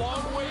Nico Williams.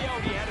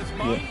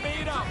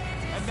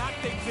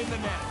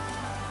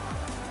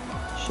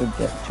 Should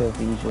get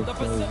Treviso The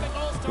Pacific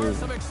All-Stars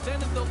have to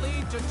extended the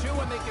lead to 2,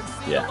 and they can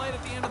see Yeah. the light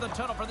at the end of the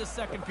tunnel for the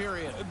second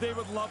period. They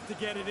would love to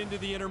get it into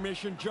the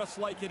intermission just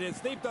like it is.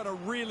 They've done a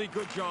really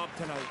good job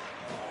tonight.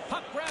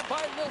 Puck grab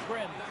by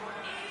Liljegren.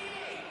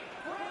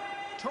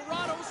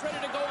 Toronto's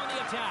ready to go on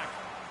the attack.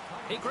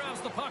 He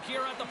grabs the puck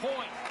here at the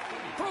point.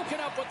 Broken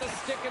up with the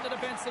stick in the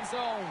defensive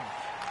zone.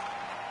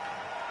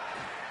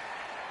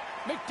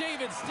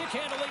 McDavid stick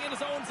handling in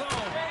his own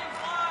zone.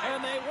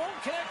 And they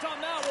won't connect on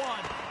that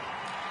one.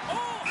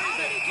 Oh, how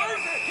did he get a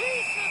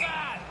piece of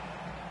that?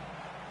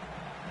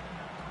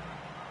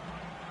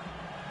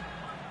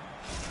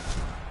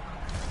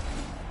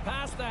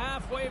 Past the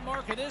halfway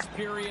mark of this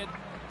period,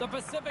 the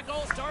Pacific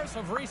All-Stars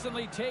have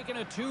recently taken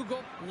a 2-goal.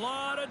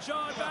 Lot of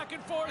jawing back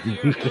and forth here.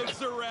 Is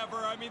there ever?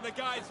 I mean, the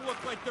guys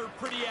look like they're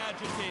pretty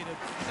agitated.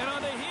 And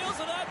on the heels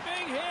of that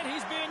big hit,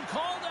 he's being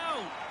called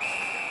out.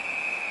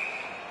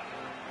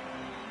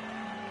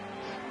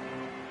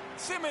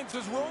 Simmons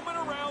is roaming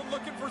around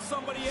looking for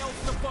somebody else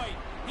to fight.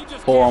 He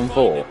just 4 on can't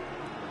 4. find it.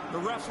 The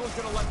refs weren't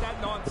going to let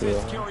that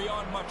nonsense carry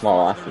on much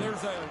Well, further.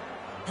 There's a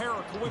pair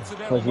of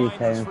coincidental because you minders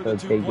came for for the a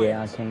two big year,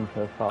 I players. came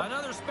for a fuck.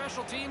 Another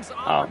special teams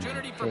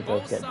opportunity for It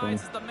both does get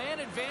sides done. as the man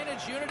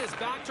advantage unit is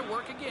back to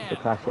work again. The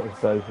classic is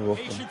both of them.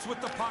 Patience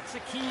with the puck's a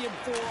key in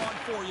 4 on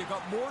 4. You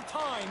got more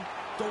time.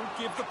 Don't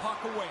give the puck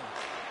away.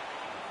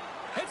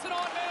 Hits an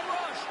on-man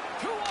rush.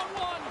 2 on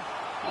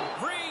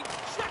 1.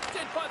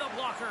 Rejected by the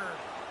blocker.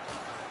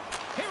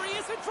 Here he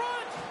is in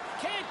front.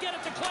 Can't get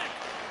it to click.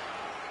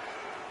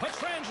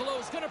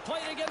 Pietrangelo's going to play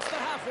it against the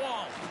half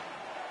wall.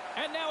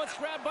 And now it's It's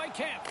grabbed by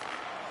Kemp.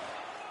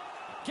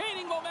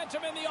 Gaining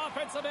momentum in the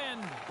offensive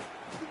end.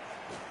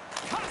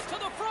 Cuts to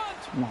the front.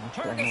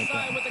 Turned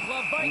aside with the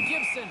glove by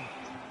Gibson.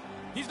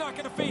 He's not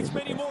going to face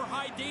many more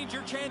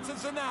high-danger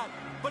chances than that,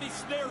 but he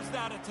snares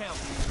that attempt.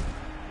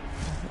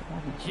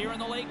 Here in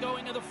the late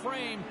going of the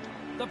frame,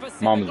 the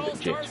Pacific Mum's a bit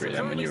All-Stars jittery are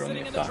then when currently you're on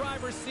sitting the in the attack.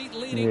 driver's seat,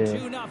 leading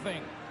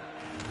 2-0.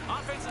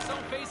 Offense's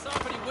own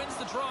face-off, and he wins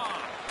the draw.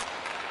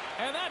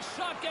 And that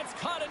shot gets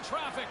caught in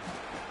traffic.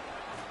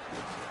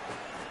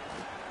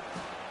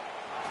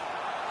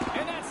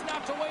 And that's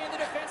knocked away in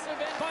the defensive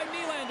end by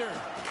Nylander.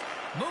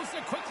 Moves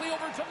it quickly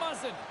over to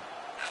Muzzin.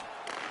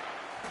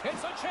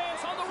 It's a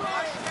chance on the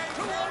rush.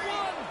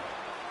 2-on-1.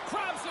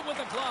 Grabs it with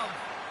a glove.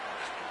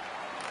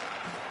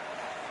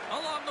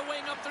 Along the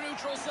wing up the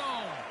neutral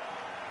zone.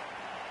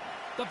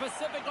 The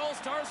Pacific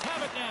All-Stars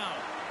have it now.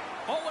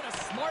 Oh, and a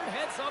smart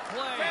heads-up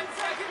play. 10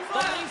 seconds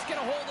The left. Leafs get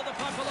a hold of the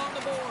puck along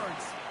the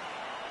boards.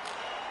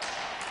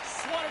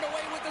 Swatted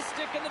away with the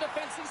stick in the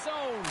defensive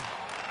zone.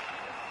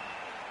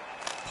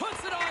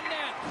 Puts it on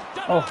net.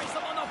 Denies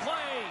him on the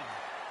play.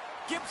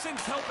 Gibson's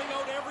helping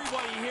out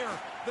everybody here.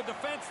 The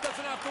defense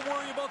doesn't have to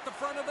worry about the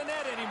front of the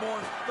net anymore.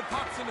 The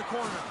puck's in the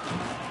corner.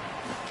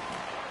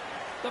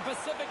 The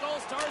Pacific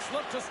All-Stars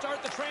look to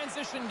start the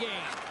transition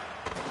game.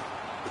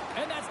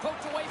 And that's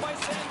poked away by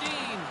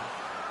Sandin.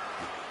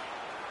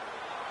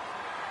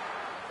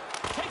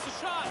 Takes a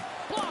shot.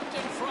 Blocked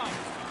in front.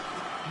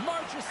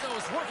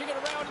 Marchessault's working it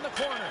around in the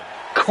corner.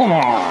 Come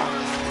on!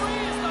 3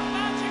 is the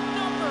magic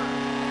number.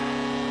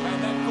 And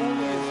that goal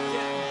is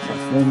getting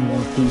just One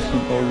more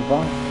decent goal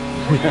back.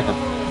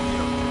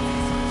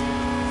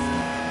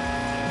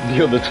 The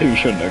other two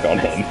shouldn't have gone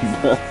in.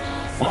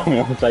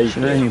 I'll take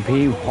Should it. only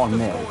be 1-0.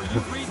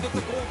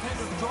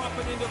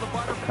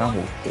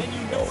 Travel.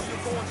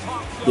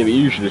 Yeah, but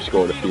you should have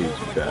scored a few, to be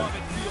fair.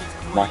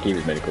 Mikey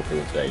was made a couple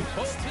of saves.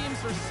 Both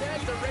teams are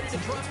set. They're ready to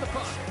drop the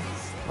puck.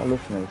 I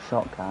listened to the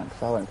shot count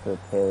because I went through a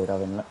period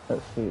of I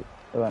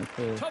went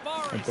through a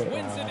Tavares bit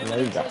wins it in of the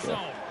load neutral that year.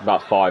 zone.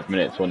 About 5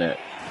 minutes, wasn't it?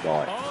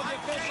 Right. All the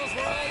officials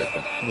were all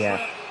over that Yeah,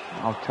 trip.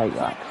 I'll take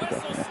that because I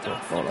Whistle think it's stops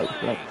just the all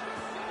play. like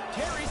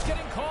Terry's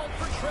getting called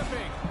for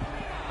tripping.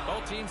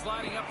 Both teams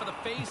lining up for the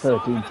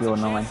face-off, 13 and it's a to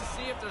 9. chance to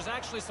see if there's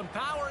actually some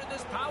power in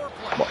this power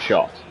play. What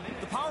shot?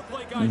 The power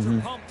play guys are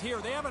pumped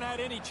here. They haven't had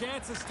any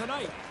chances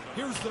tonight.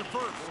 Here's their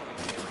first.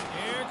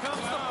 Here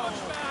comes the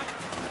pushback.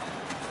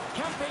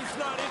 Kempe's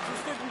not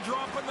interested in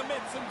dropping the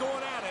mitts and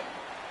going at it.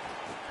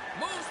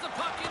 Moves the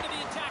puck into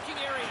the attacking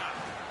area.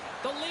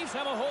 The Leafs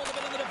have a hold of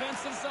it in the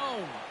defensive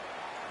zone.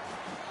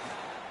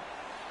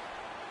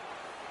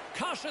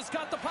 Kasha's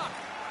got the puck.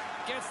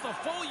 Gets the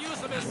full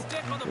use of his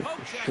stick on the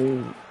poke check.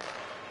 shoot.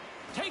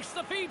 Takes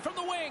the feed from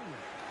the wing.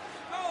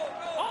 All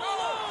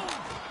alone.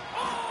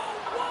 Oh,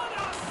 what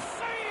a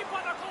save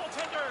by the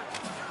goaltender.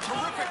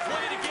 Terrific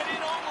play to get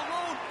in all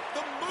alone.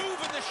 The move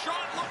and the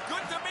shot look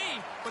good to me,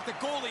 but the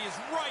goalie is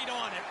right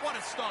on it. What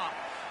a stop.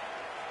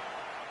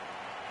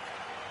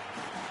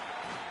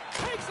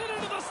 Takes it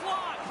into the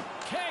slot.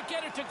 Can't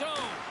get it to go.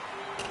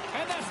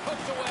 And that's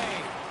hooked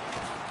away.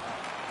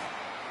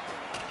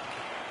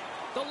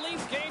 The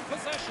Leafs gain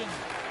possession.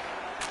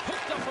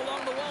 Picked up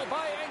along the wall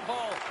by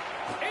Engvall.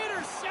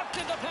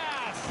 Intercepted the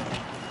pass.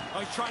 Oh,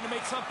 he's trying to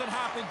make something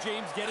happen,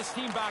 James. Get his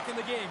team back in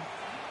the game.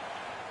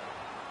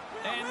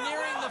 And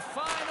nearing the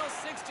final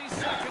 60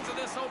 seconds of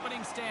this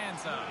opening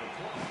stanza.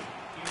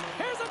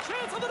 Here's a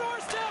chance on the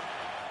doorstep.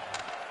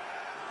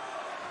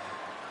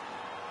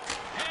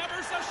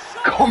 Hammers a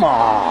shot. Come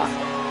on!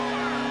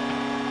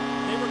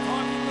 They were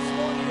talking this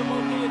morning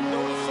about they had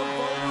noticed some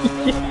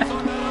vulnerabilities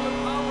on that other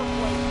power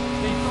play.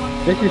 They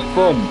thought This is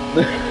fun.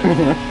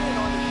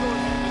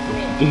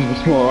 Do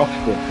this more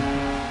often.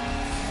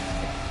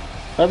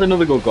 That's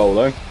another good goal,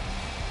 though.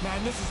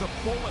 Man, this is a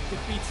bullet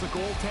that beats the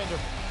goaltender.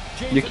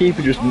 James, Your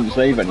keeper just didn't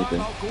save all the time anything.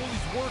 How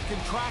goalies work in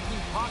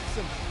tracking pucks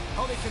and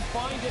how they can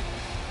find it.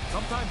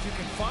 Sometimes you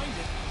can find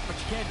it, but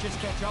you can't just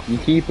catch up to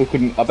Your it. keeper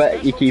couldn't. I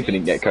bet your keeper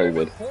didn't get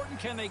COVID. Important.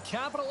 Can they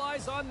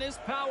capitalize on this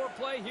power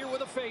play here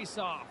with a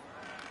face-off?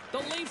 The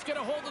Leafs get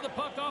a hold of the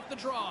puck off the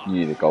draw. You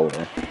need a goal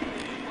there.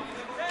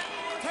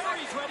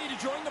 Terry's ready to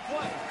join the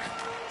play.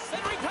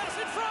 Centering pass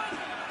in front.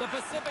 The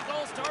Pacific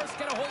All-Stars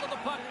get a hold of the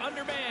puck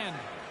undermanned.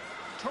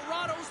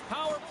 Toronto's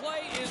power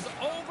play is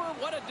over.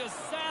 What a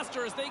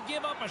disaster as they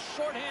give up a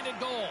shorthanded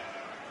goal.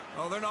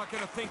 Oh, they're not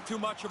going to think too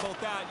much about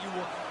that.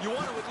 You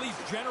want to at least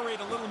generate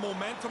a little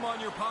momentum on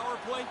your power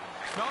play.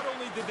 Not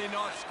only did they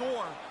not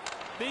score,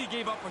 they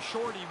gave up a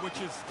shorty,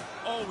 which is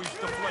always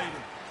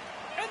deflating.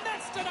 And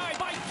that's denied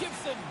by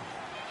Gibson.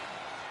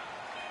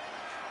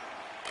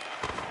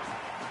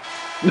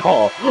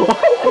 No!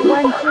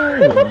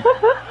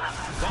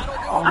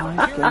 Oh my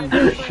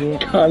goodness,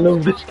 shit. I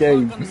love this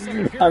game.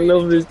 I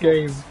love this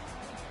game.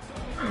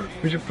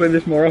 We should play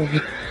this more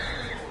often.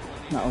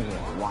 That was a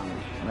one.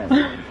 I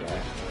mean,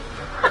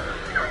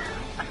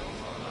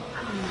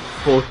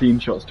 14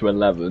 shots to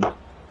 11.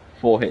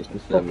 4 hits to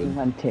fucking 7.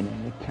 went in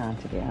and we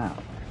counted it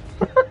out.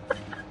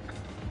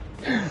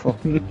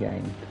 Fucking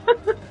game.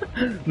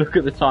 Look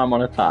at the time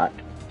on attack.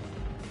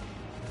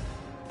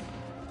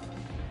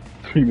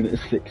 3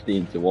 minutes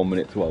 16 to 1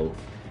 minute 12.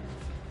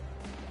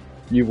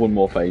 You've won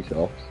more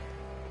face-offs.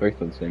 Both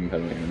on the same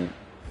penalty minute.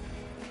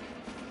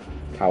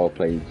 Power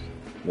plays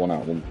 1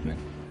 out of 1 for me.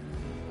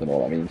 Don't know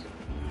what that means.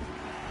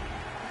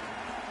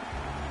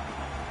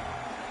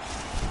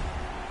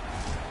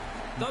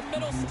 The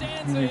middle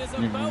stanza is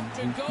about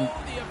to go.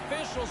 The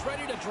official's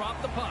ready to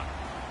drop the puck.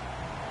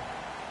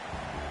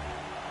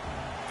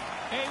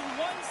 A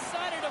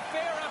one-sided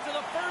affair after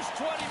the first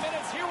 20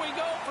 minutes. Here we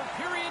go for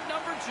period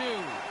number 2.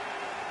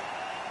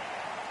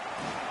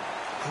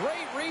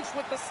 Great reach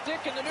with the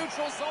stick in the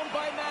neutral zone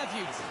by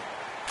Matthews.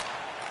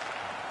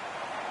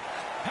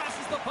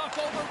 Passes the puck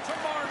over to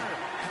Marner.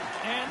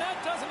 And that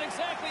doesn't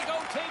exactly go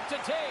tape to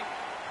tape.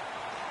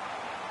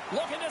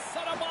 Looking to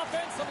set up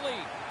offensively.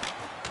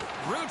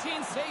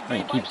 Routine save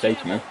made by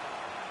Campbell.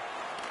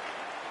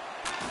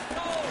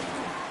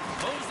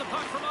 Moves the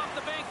puck from off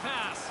the bank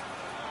pass.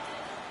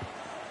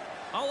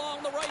 Along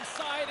the right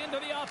side into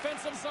the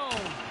offensive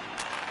zone.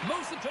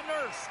 Moves it to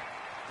Nurse.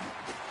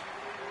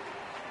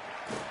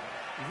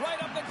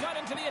 Right up the gut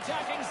into the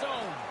attacking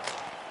zone.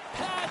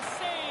 Pad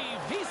save.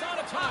 He's out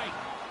of time.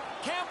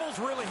 Campbell's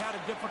really had a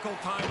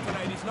difficult time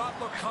tonight. He's not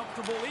looked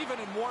comfortable. Even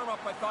in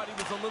warm-up, I thought he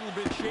was a little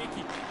bit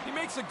shaky. He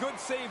makes a good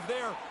save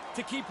there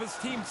to keep his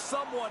team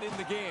somewhat in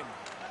the game.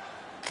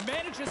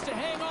 Manages to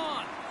hang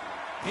on.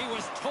 He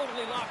was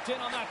totally locked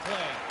in on that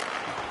play.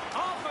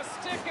 Off a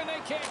stick and they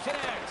can't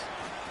connect.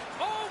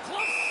 Oh,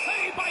 close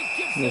save by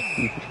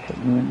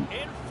Gibson.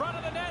 In front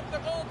of the net, the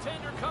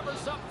goaltender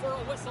covers up for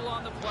a whistle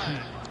on the play.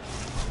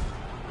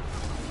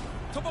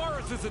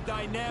 Tavares is a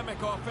dynamic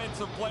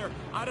offensive player.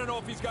 I don't know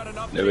if he's got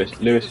enough.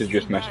 Lewis has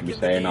just messaged me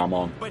saying I'm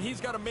on. But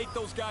he's got to make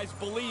those guys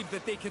believe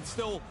that they can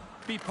still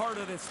be part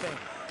of this thing.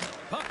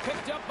 Puck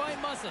picked up by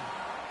Muzzin.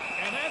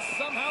 And that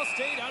somehow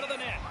stayed out of the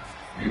net.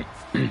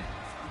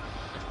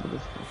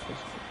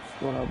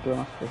 What I'll do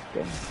after this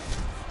game.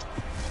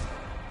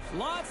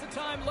 Lots of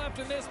time left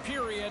in this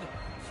period.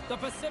 The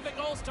Pacific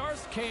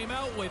All-Stars came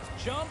out with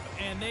jump,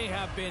 and they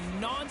have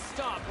been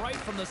non-stop right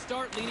from the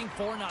start, leading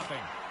 4-0.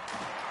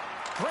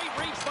 Great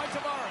reach by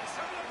Tavares.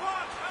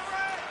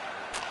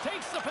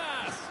 Takes the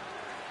pass.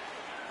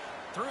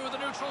 Through the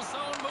neutral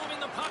zone, moving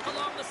the puck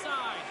along the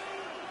side.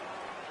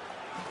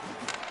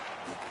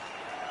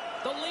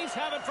 The Leafs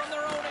have it from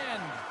their own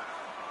end.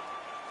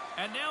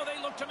 And now they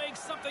look to make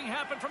something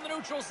happen from the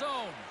neutral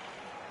zone.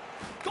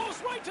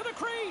 Goes right to the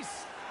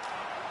crease.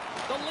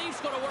 The Leafs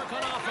going to work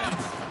on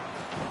offense.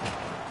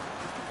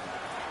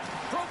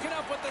 Broken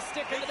up with the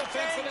stick in the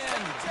defensive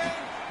end.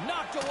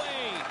 Knocked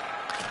away.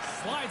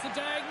 Slides it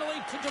diagonally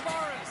to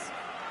Tavares.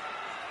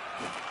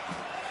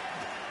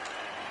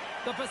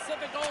 The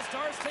Pacific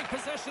All-Stars take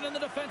possession in the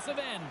defensive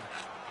end.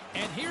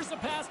 And here's the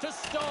pass to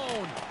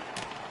Stone.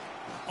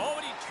 Oh,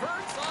 and he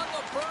turns on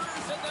the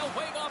burners, and they'll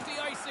wave off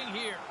the icing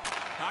here.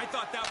 I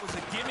thought that was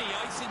a gimme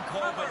icing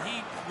call, but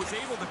he was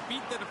able to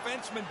beat the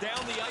defenseman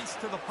down the ice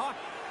to the puck.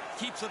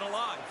 Keeps it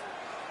alive.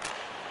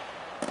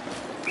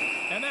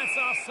 And that's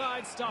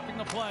offside, stopping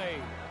the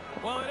play.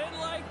 Well, it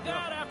didn't like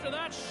that after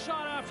that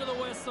shot after the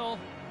whistle.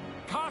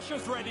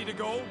 Kasha's ready to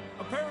go.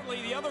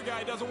 Apparently, the other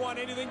guy doesn't want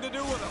anything to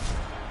do with him.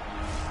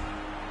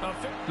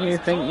 You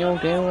think you'll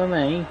deal with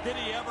me? Did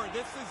he ever?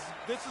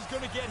 This is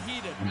going to get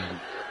heated.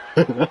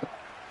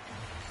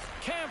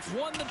 Camps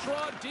won the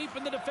draw deep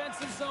in the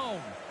defensive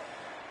zone.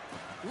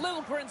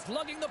 Littlegren's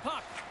lugging the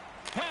puck.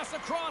 Pass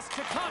across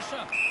to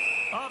Kasha.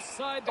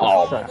 Offside. The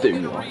call will be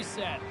the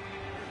reset.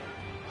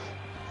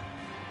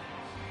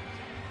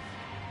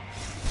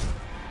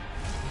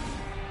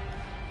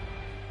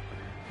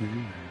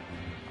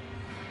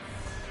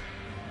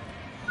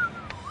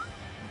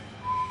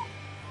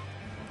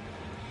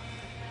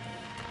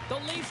 The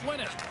Leafs win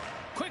it.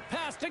 Quick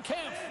pass to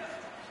Kemp.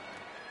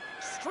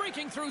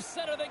 Streaking through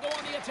center, they go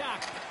on the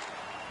attack.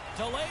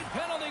 Delayed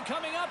penalty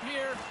coming up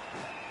here.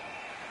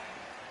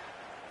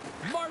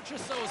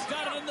 Marchessault's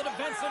got it in the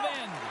defensive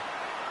end.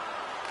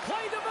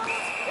 Play develops.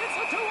 It's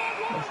a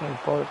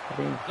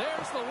 2-on-1.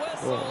 There's the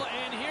whistle,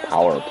 and here's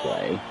power the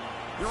play.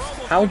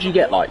 How do you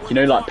get, like, you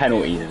know, like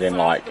penalties, as in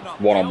like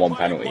one-on-one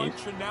penalties?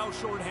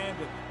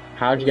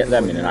 How do you get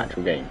them in an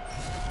actual game?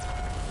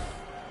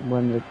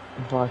 When the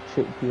guy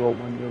chip you up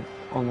when you're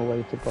on the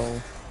way to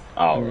goal.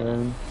 Oh,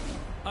 right.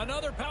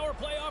 Another power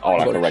play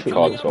Like a red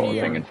card sort of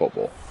thing in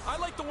football. I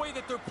like the way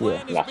that their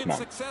plan has been man.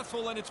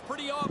 successful, and it's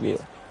pretty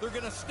obvious they're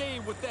going to stay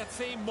with that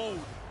same mode.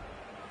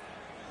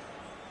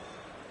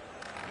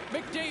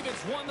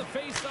 McDavid's won the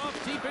face-off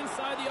deep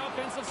inside the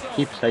offensive zone.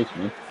 Keep safe,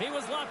 man. He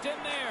was locked in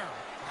there.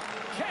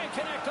 Can't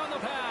connect on the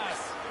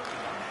pass.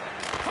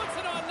 Puts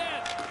it on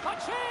net. A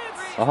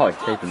chance. Oh, he's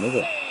taking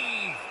another.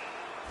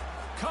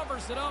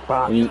 Covers it up.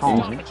 He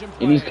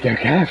needs to go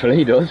careful,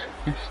 he does.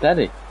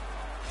 Steady.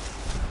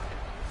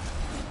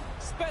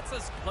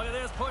 Spezza's, look at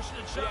this, pushing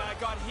and shot. Yeah, it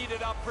got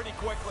heated up pretty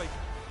quickly.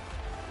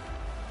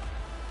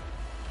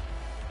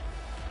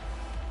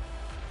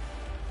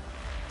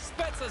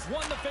 Spezza's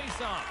won the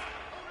face-off.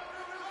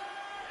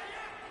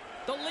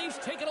 The Leafs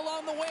take it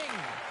along the wing.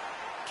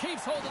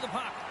 Keeps hold of the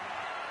puck.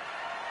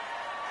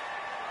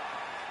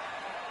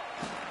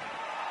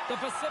 The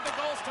Pacific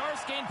All-Stars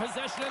gain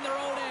possession in their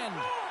own end.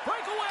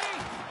 Breakaway!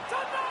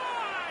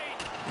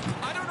 Denied!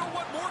 I don't know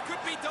what more could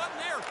be done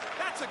there.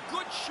 That's a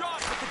good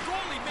shot, but the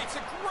goalie makes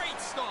a great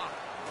stop.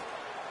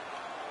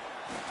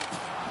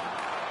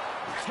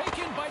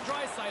 Taken by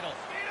Draisaitl.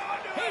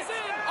 He's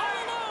in all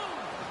alone.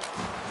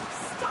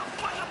 Stopped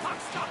by the puck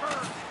stopper.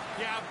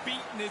 Yeah,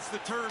 beaten is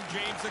the term,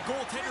 James. The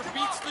goaltender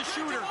beats the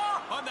shooter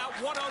on that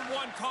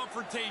one-on-one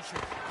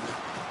confrontation.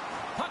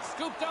 Puck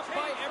scooped up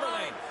by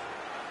Eberle.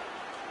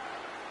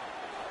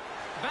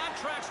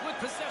 Backtracks with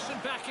possession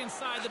back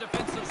inside the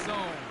defensive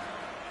zone.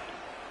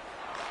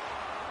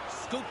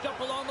 Scooped up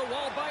along the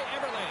wall by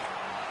Eberle.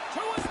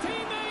 To his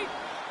teammate.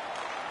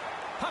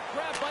 Puck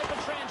grabbed by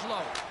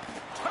Pietrangelo.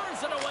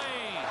 Turns it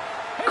away.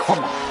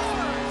 Come on.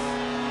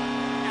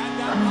 Add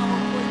that power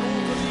play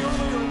goal to the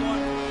earlier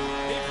one.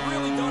 They've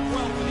really done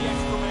well for the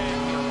extra man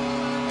here.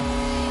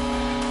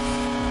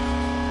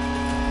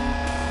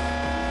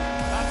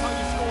 That's how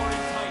you score in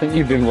tight. I think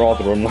you've been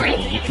rather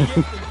unlucky.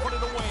 Put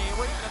it away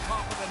right in the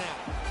top of the net.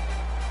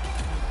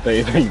 Do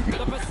you think?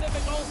 The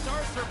Pacific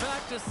All-Stars are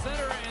back to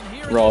center, and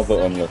here in Rather the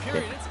second unlucky.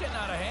 period, it's getting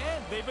out of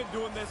hand. They've been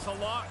doing this a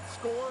lot.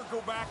 Score,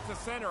 go back to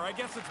center. I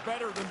guess it's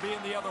better than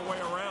being the other way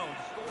around.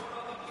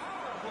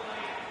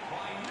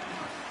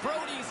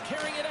 Brody's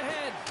carrying it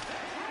ahead.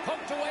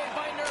 Poked away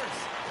by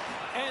Nurse.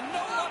 And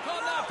no luck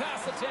on that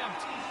pass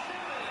attempt.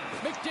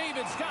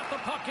 McDavid's got the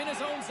puck in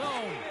his own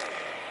zone.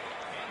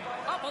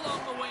 Up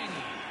along the wing.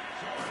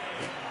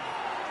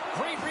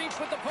 Great reach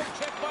with the poke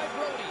check by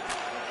Brody.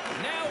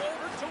 Now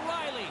over to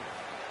Riley.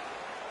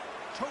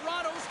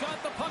 Toronto's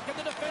got the puck in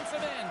the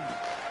defensive end.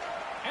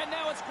 And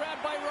now it's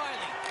grabbed by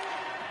Riley.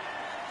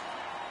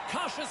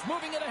 Cautious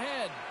moving it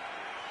ahead.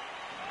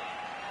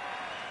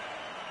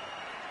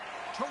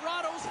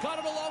 Toronto's got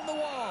it along the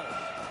wall.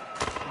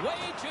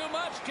 Way too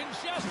much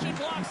congestion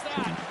blocks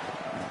that.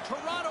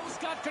 Toronto's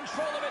got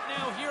control of it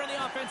now here in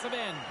the offensive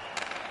end.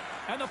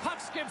 And the puck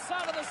skips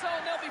out of the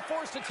zone. They'll be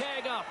forced to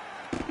tag up.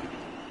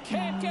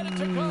 Can't get it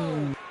to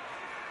go.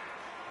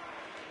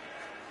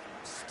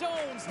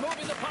 Stone's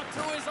moving the puck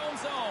through his own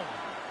zone.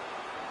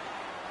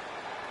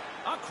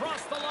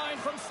 Across the line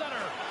from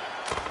center.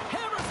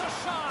 Hammers a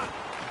shot.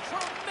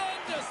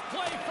 Tremendous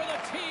play for the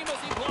team as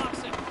he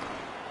blocks it.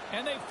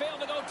 And they fail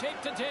to go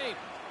tape to tape.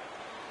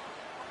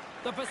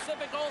 The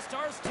Pacific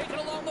All-Stars take it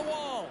along the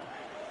wall.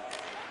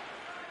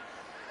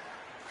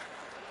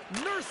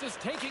 Nurse is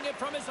taking it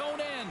from his own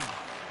end.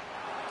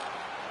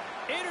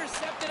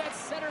 Intercepted at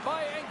center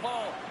by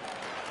Engvall.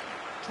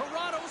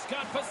 Toronto's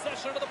got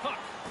possession of the puck.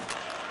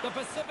 The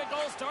Pacific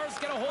All-Stars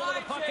get a hold of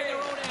the puck in their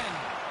own end.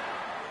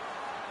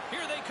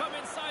 Here they come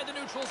inside the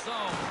neutral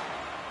zone.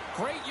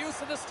 Great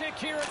use of the stick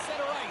here at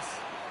center ice.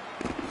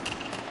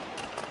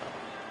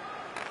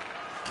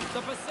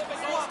 The Pacific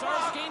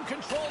All-Stars gain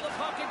control of the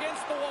puck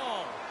against the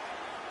wall.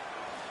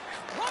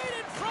 Right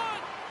in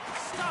front.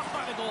 Stopped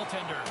by the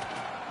goaltender.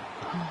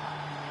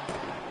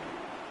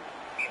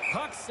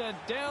 Puck set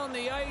down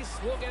the ice.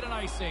 We'll get an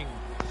icing.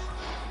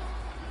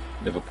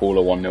 Liverpool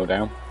are 1-0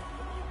 down.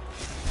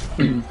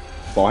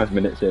 5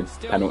 minutes in.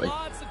 Still Penalty.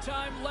 lots of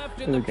time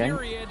left in the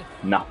period.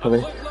 Napoli.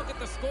 A quick look at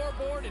the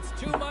scoreboard. It's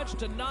too much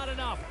to not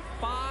enough.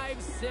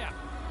 5-zip.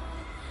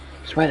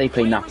 I swear they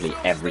play Napoli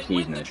every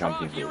season in the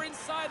Champions League.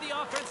 Inside the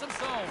offensive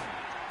zone.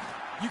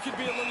 You can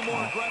be a little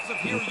more aggressive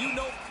here. You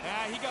know,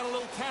 he got a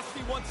little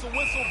testy once the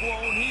whistle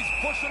blown. He's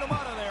pushing him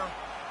out of there.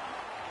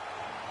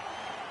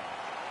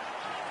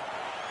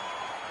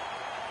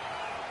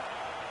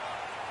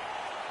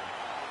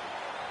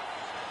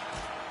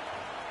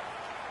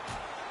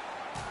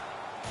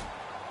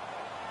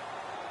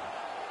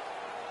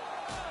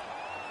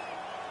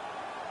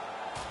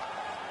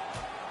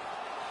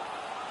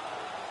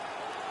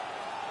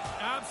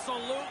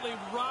 Absolutely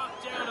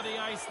rocked down to the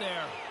ice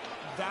there.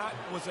 That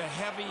was a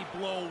heavy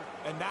blow,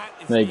 and that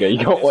is... There you go,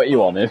 you got what you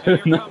wanted. Here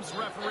comes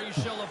referee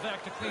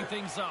Shilevek to clean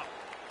things up.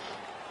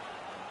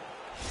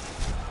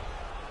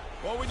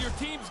 Well, when your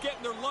team's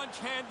getting their lunch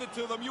handed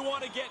to them, you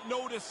want to get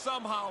noticed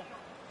somehow.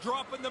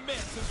 Dropping the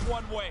mitts is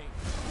one way.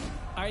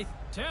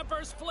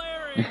 Tempers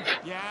flaring.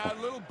 Yeah, a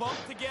little bump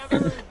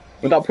together.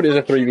 Would that put it as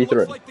a 3v3?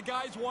 Looks like the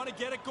guys want to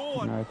get it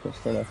going. No, it's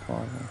still a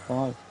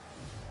 5-on-5.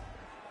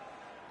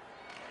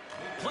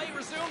 Play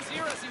resumes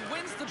here as he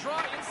wins the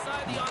draw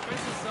inside the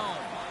offensive zone.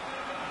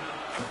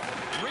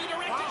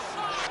 Redirected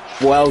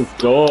shot. Well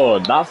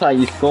done. That's how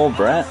you score,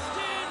 Brett.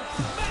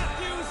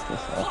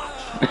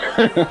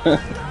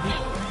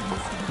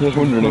 Just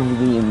wondering if...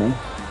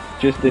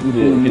 Just if you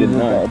didn't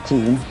know.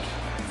 Team.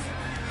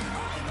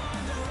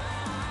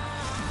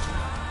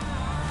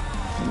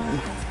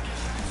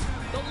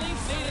 The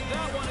Leafs needed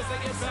that one as they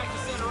get back to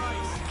center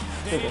ice.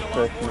 They need a lot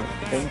more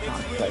than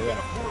that. It's really been a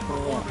poor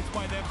performance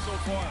by them so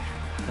far.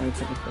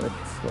 Matthews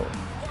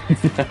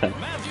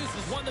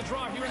has won the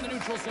draw here in the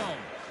neutral zone.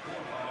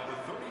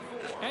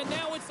 And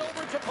now it's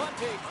over to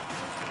Bunting.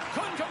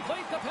 Couldn't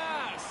complete the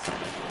pass.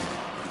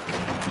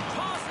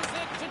 Tosses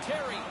it to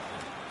Terry.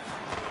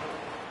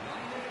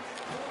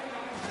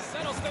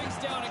 Settles things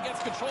down and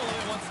gets control of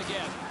it once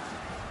again.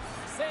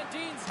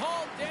 Sandin's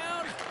hauled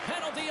down.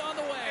 Penalty on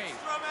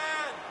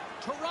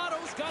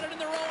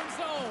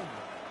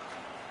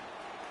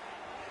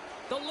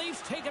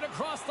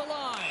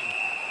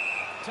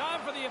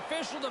the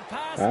official to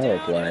pass Power down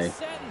play. in a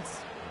sentence.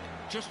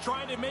 Just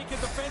trying to make a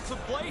defensive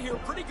play here.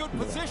 Pretty good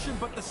position,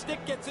 but the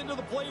stick gets into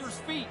the player's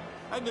feet,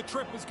 and the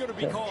trip is going to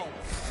be called.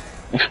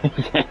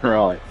 Yeah,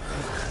 right.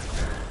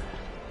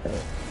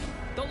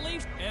 The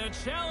Leafs, and a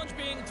challenge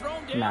being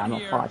thrown down Nah, I'm not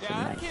here. fighting, Yeah,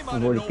 mate. that came I've out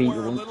of already beat nowhere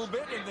you a once. little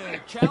bit, and the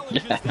challenge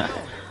is down.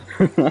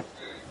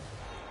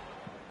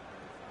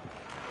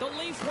 The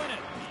Leafs win it.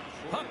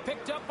 Puck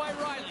picked up by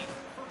Riley.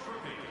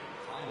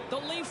 The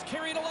Leafs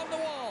carried along the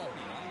wall.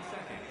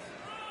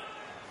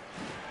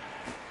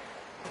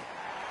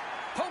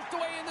 Poked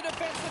away in the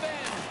defensive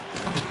end.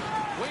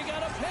 We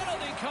got a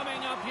penalty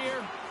coming up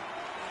here.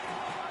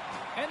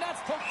 And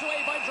that's poked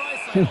away by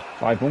Draisaitl.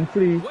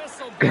 5-1-3.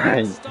 Whistle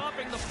Great.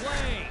 stopping the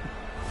play.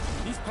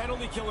 These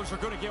penalty killers are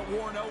going to get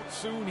worn out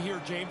soon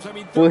here, James. I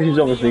mean, Well, they're this is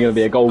on the obviously going to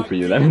be a ice goal for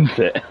you then,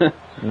 again. isn't it?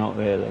 Not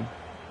really.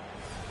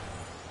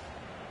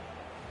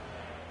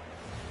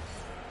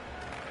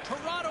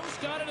 Toronto's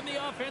got it in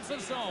the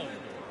offensive zone.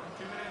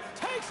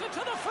 Takes it to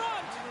the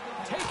front.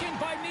 Taken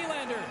by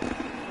Nylander.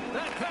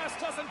 That pass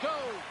doesn't go.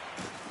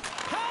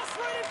 Pass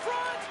right in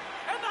front.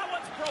 And that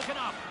one's broken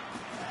up.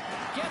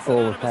 Gets it Oh, out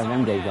we're of his playing them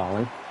own days, end. are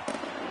we?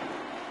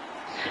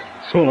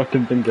 That's all I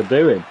can think of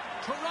doing.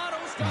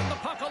 Toronto's got the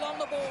puck along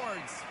the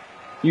boards.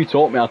 You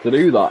taught me how to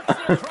do Works it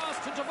that. across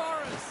to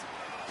Tavares.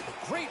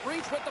 Great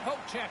reach with the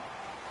poke check.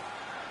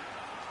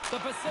 The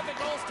Pacific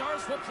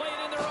All-Stars will play it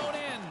in their own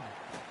end.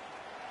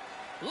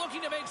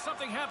 Looking to make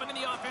something happen in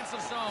the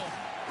offensive zone.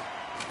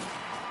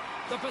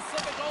 The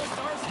Pacific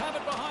All-Stars have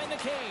it behind the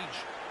cage.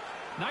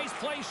 Nice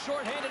play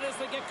shorthanded as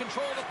they get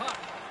control of the puck.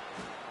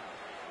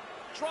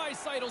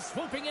 Draisaitl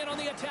swooping in on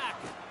the attack.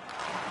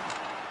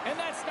 And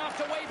that's knocked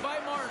away by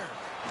Marner.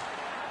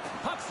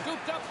 Puck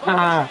scooped up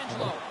by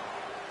Angelo.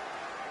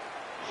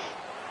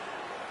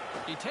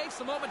 He takes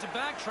a moment to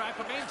backtrack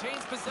but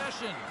maintains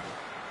possession.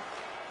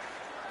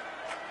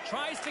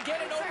 Tries to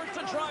get it over to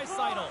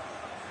Draisaitl.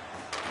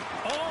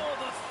 Oh,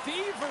 the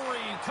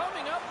thievery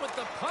coming up with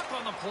the puck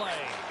on the play.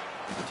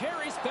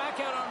 Terry's back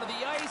out onto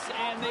the ice,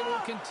 and they will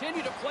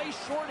continue to play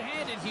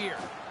shorthanded here.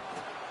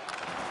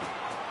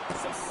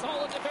 Some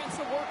solid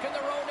defensive work in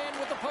their own end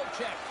with the poke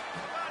check.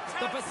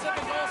 The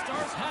Pacific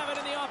All-Stars have it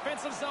in the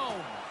offensive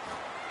zone.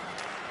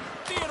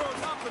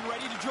 Theodore's up and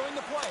ready to join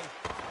the play.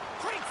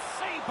 Great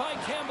save by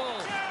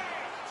Campbell.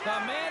 The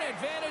man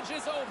advantage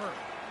is over.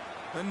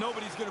 And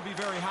nobody's going to be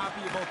very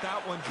happy about that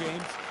one,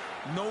 James.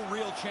 No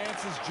real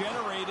chances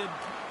generated.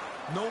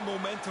 No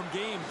momentum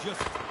game.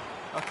 Just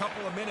a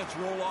couple of minutes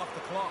roll off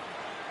the clock.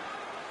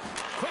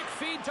 Quick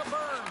feed to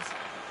Burns.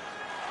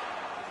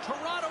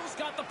 Toronto's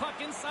got the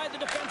puck inside the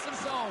defensive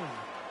zone.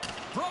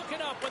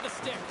 Broken up with a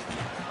stick.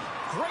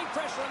 Great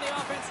pressure on the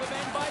offensive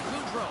end by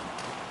Goudreau.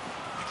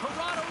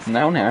 Toronto's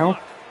Now.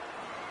 puck.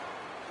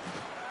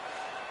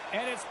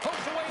 And it's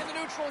poked away in the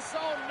neutral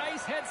zone.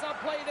 Nice heads-up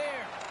play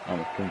there. I'm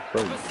The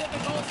confused.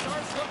 Pacific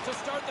All-Stars look to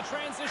start the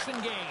transition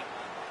game.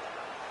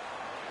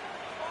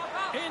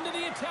 Into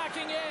the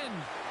attacking end.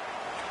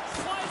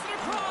 Slides it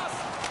across.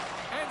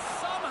 And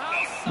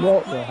somehow,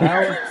 What the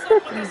hell? comes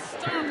up with a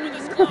stop with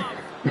his glove.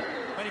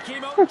 And he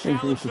came out and I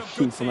think we challenged could him.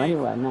 shoot Good from save.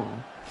 anywhere now.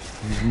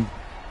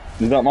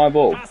 Is that my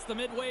ball? Past the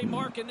midway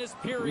mark in this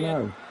period.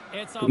 No.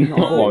 It's a No,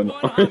 5-1 no.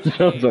 hockey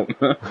Shut game.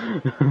 up.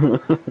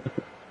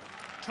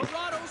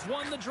 Toronto's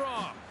won the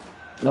draw.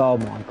 Oh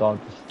my god.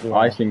 This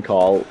Icing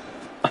call.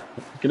 It's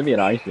going to be an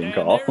icing And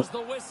call. there's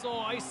the whistle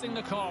icing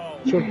the call.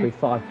 should be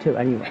 5-2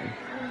 anyway.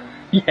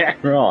 Yeah,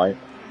 right.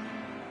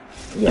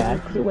 Yeah,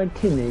 because it went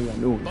 2-0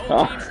 and all.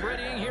 Both teams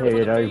readying here for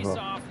Period the over.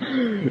 face-off.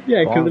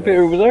 Yeah, because the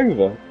period was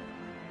over.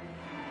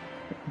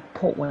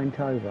 Puck went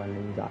over and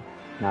then he's like,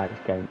 no, it's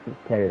game, it's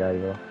period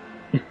over.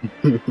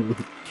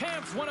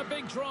 Camps won a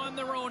big draw in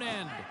their own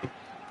end.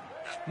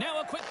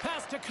 Now a quick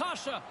pass to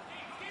Kasha.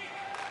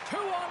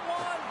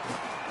 2-on-1.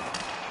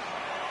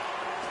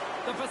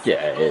 The Pacific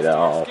Get it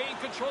All-Stars out. gain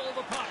control of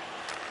the puck.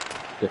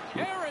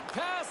 Errant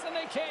pass and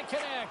they can't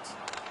connect.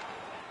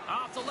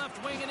 Off the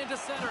left wing and into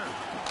center.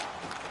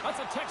 That's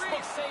a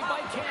textbook save by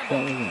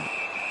Campbell.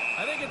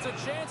 I think it's a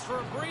chance for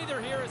a breather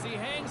here as he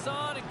hangs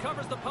on and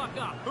covers the puck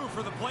up. Who,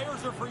 for the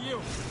players or for you?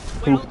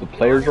 Who's the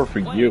players or for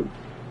you?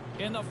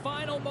 In the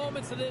final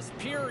moments of this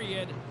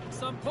period,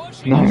 some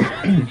pushing and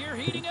shoving here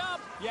heating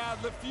up. Yeah,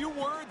 the few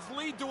words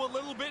lead to a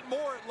little bit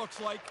more, it looks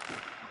like.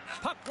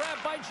 Puck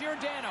grabbed by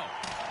Giordano.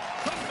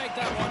 Couldn't make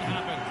that one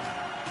happen.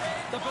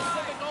 The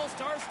Pacific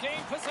All-Stars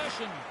gain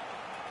possession.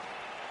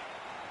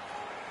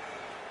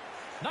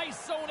 Nice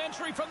zone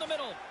entry from the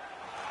middle.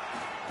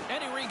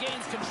 And he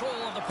regains control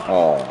of the puck.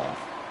 Oh.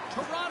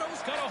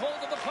 Toronto's got a hold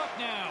of the puck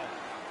now.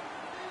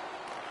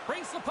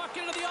 Brings the puck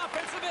into the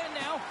offensive end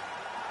now.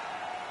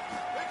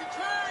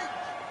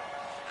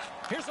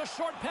 Here's a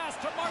short pass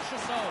to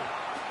Marchessault.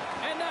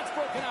 And that's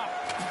broken up.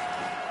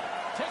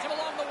 Taken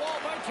along the wall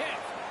by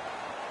Kemp.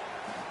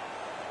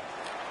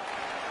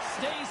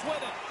 Stays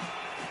with it.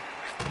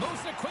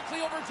 Moves it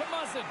quickly over to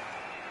Muzzin.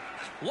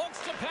 Looks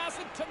to pass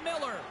it to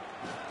Miller.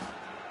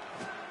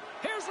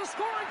 Here's a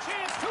scoring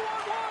chance.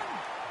 2-on-1.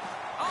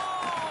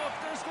 Oh, if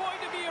there's going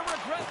to be a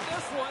regret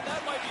this one,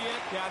 that might be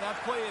it. Yeah, that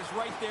play is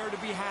right there to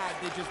be had.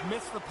 They just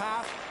missed the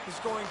pass. The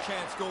scoring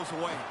chance goes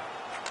away.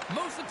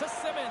 Moves it to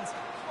Simmons.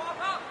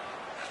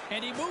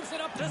 And he moves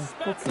it up to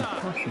Spezza.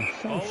 Passing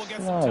so Oh, we'll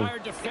get slow. some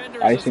tired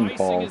defenders. Icing as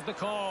call. icing is the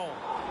call.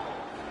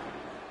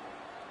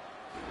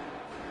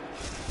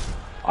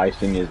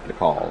 Icing is the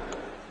call.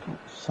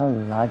 So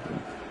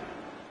laggy.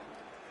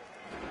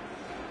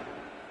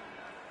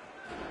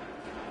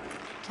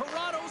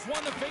 Toronto's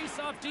won the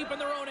face-off deep in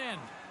their own end.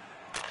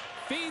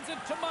 Feeds it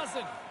to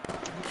Muzzin.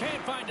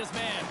 Can't find his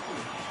man.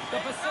 The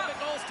Pacific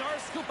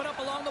All-Stars scoop it up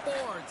along the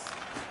boards.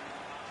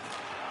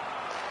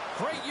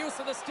 Great use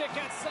of the stick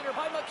at center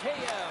by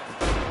Mikheyev.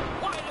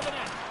 Wide of the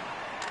net.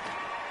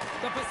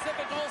 The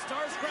Pacific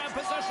All-Stars grab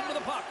possession to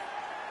the puck.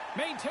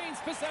 Maintains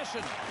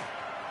possession.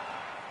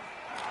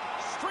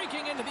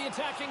 Streaking into the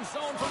attacking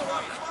zone from the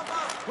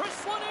right.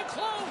 Wrists one in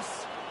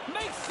close.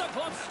 Makes the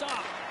glove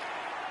stop.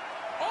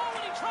 Oh,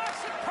 and he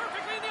tracks it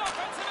perfectly in the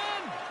offensive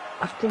end.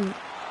 I think.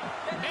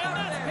 And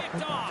that's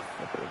picked off.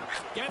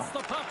 Gets the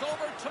puck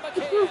over to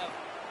Mikheyev.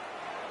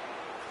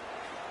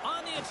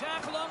 On the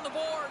attack along the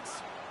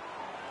boards.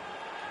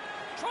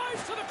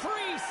 Drives to the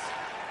crease.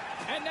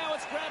 And now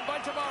it's grabbed by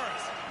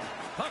Tavares.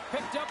 Puck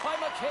picked up by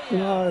Mikheyev.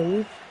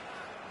 No.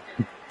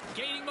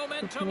 Gaining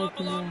momentum up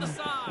along the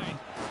side.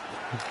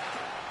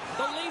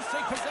 The Leafs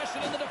take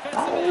possession in the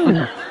defensive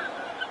end.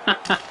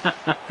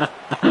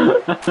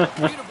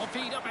 Beautiful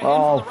feed up ahead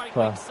from the right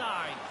wing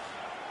side.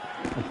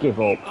 I give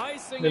up.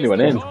 Icing Nearly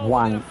went in.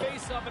 Wank.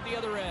 Face up at the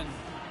other end.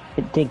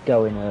 It did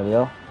go in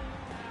earlier.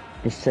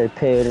 It's so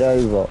period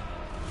over.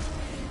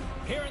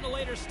 Here in the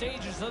later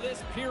stages of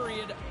this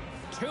period,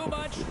 too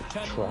much to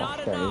not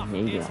Trash enough.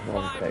 game. It's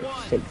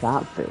 5-1. 6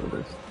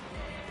 outfielders.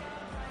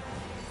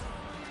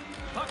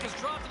 Puck is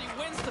dropped and he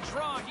wins the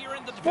draw here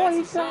in the What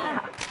defensive is zone.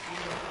 that?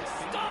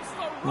 Stops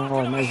the Oh, rocket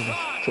of a maybe just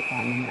shot. took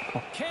that in the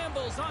net.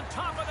 Campbell's on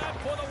top of that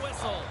for the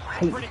whistle. I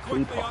hate Pretty the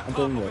quickly three-puck. on I top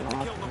don't of know. it to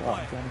kill the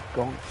play. It's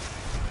gone.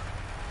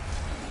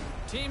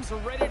 Teams are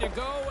ready to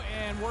go,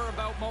 and we're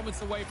about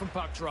moments away from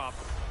puck drop.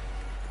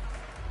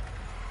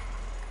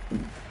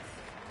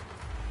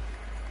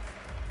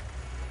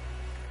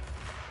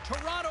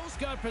 Toronto's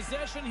got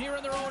possession here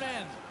in their own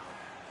end.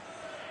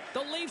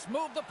 The Leafs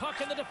move the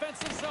puck in the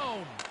defensive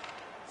zone.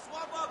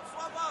 Swap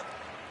up.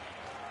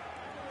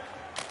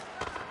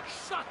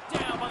 Shut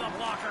down by the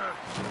blocker.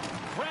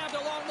 Grabbed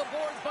along the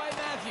boards by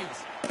Matthews.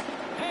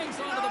 Hangs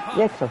onto the puck.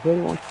 Yeah, 'cause I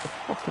really wanted to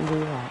fucking do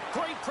that.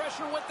 Great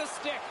pressure with the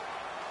stick.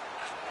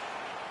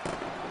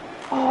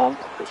 Oh,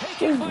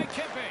 Taken by shit.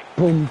 Kempe.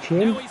 Boom, Now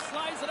chin. he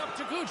slides it up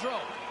to Goudreau.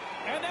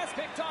 And that's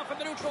picked off in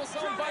the neutral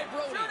zone by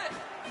Brody.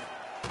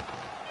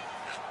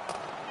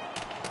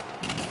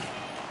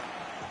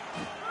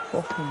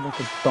 Fucking like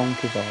a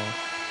donkey's ass.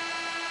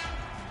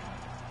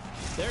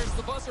 There's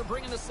the buzzer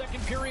bringing the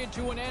second period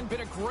to an end.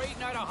 Been a great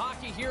night of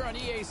hockey here on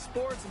EA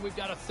Sports, and we've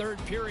got a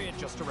third period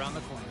just around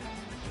the corner.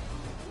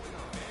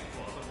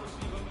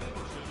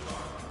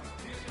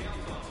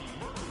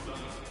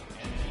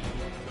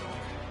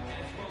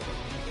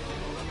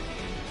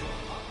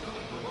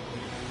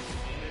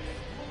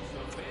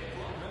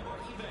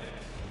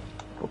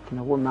 Fucking,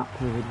 I won that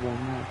period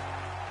 1-0.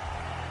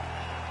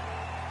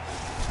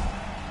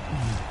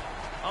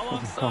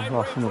 Alongside Come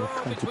off Ray another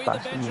Brewer 20 between the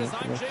bucks in benches, there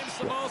for I'm this James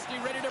shit. Cebulski,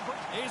 ready to...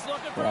 He's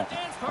looking for a Yeah.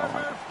 dance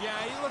partner. Yeah,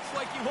 he looks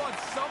like he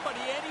wants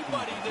somebody,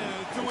 anybody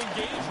to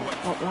engage with.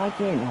 Not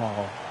lagging.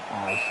 Oh,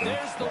 icing.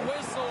 There's the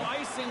whistle,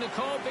 icing the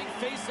call, big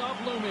face-off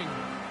looming.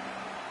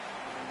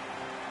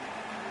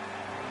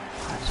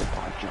 That's a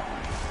bad job.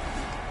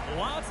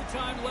 Lots of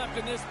time left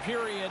in this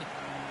period.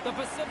 The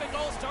Pacific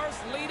All-Stars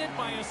lead it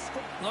by a...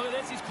 Look at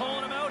this, he's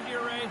calling him out here,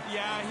 Ray.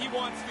 Yeah, he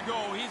wants to go.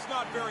 He's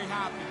not very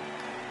happy.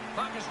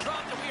 Puck is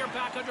dropped and we are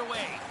back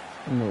underway.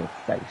 No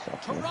face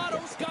off.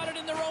 Toronto's got it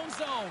in their own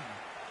zone.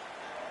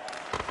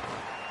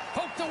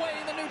 Poked away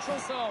in the neutral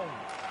zone.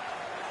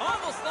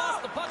 Almost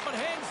lost the puck, but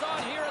hangs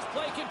on here as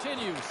play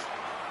continues.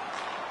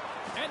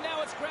 And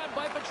now it's grabbed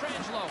by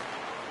Pietrangelo.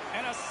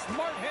 And a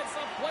smart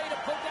heads-up play to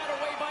poke that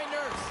away by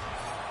Nurse.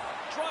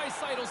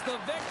 Dreisaitl's the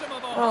victim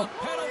of a hook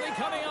penalty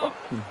coming up.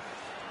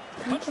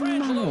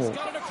 Pietrangelo's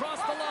got it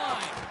across the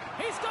line.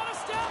 He's got a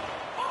step.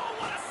 Oh,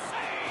 what a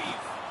save!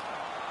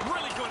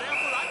 Really good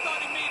effort. I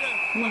thought he made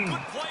a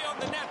good play on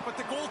the net, but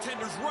the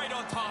goaltender's right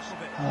on top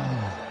of it.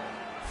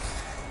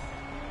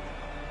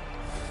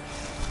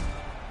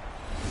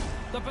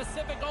 The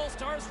Pacific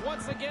All-Stars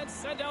once again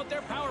send out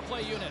their power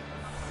play unit.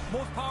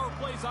 Most power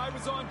plays I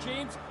was on,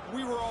 James,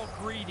 we were all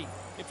greedy.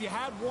 If you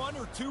had 1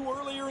 or 2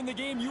 earlier in the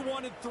game, you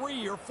wanted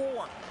 3 or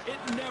 4.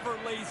 It never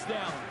lays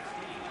down.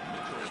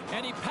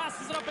 And he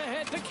passes it up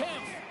ahead to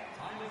Kemp.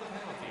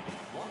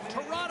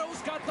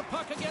 Toronto's got the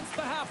puck against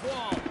the half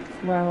wall.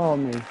 Where are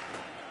we?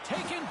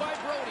 Taken by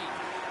Brody.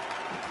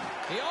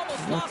 He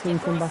almost Let lost him it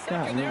for come a back second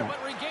out, there, yeah.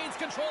 but regains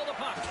control of the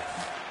puck.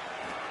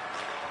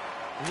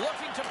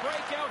 Looking to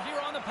break out here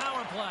on the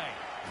power play.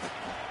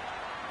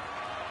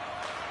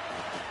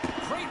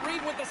 Great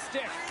read with the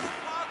stick.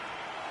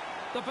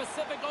 The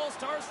Pacific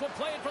All-Stars will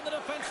play it from the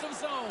defensive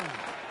zone.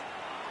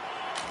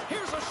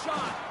 Here's a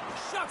shot.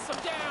 Shuts him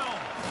down.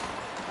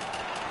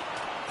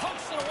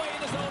 Pokes it away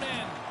in his own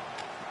end.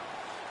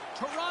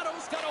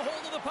 Toronto's got a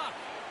hold of the puck.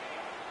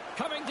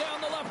 Coming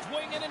down the left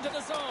wing and into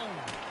the zone.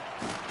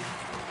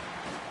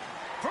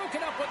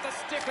 Broken up with the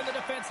stick in the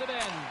defensive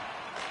end.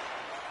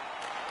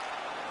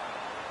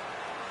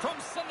 From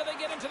center they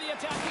get into the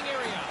attacking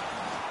area.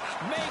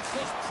 Makes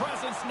his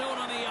presence known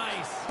on the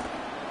ice.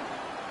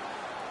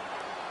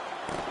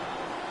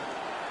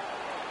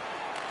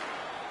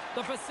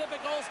 The Pacific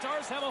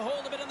All-Stars have a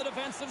hold of it in the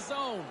defensive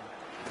zone.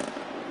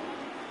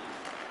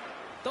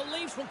 The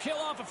Leafs will kill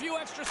off a few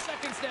extra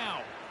seconds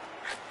now.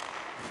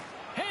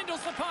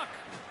 Handles the puck.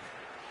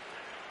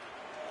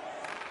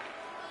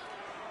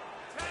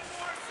 10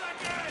 more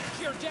seconds!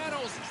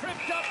 Giordano's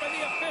tripped up and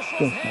the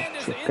official's hand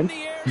is in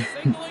the air,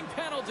 signaling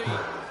penalty.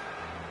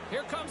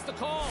 Here comes the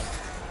call.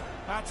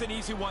 That's an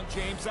easy one,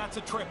 James. That's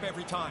a trip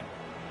every time.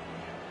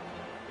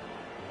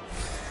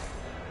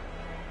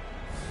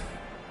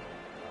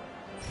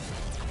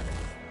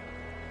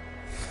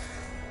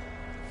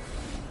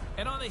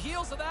 And on the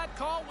heels of that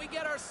call, we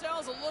get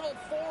ourselves a little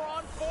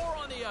 4-on-4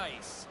 on the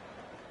ice.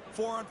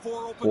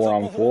 4-on-4 opens 4 up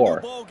on a whole 4.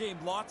 new ball game.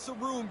 Lots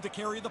of room to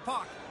carry the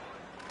puck.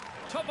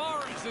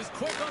 Tavares is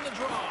quick on the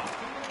draw.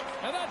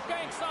 And that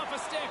banks off a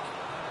stick.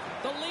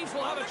 The Leafs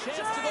will have a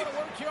chance to go to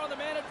work here on the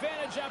man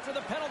advantage after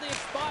the penalty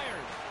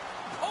expired.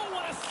 Oh,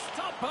 what a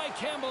stop by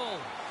Campbell.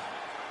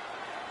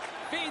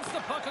 Feeds the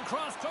puck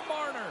across to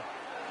Marner.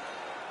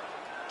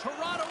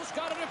 Toronto's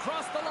got it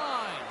across the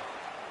line.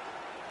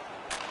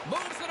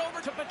 Moves it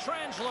over to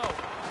Pietrangelo.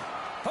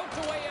 Poked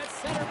away at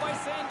center by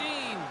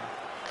Sandin.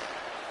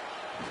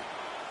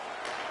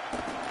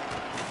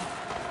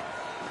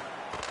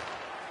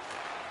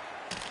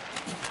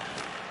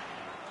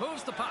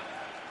 Moves the puck.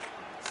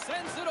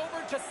 Sends it over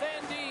to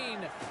Sandin.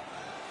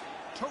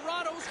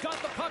 Toronto's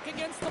got the puck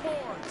against the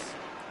boards.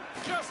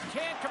 Just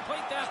can't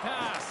complete that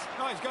pass.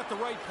 No, he's got the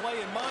right play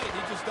in mind.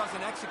 He just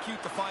doesn't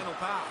execute the final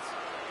pass.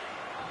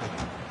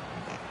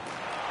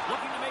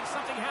 Looking to make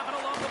something happen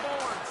along the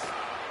boards.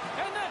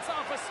 And that's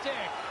off a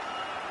stick.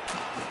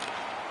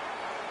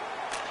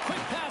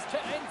 Quick pass to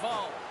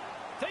Engvall.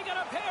 They got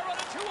a pair on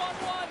a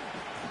 2-on-1.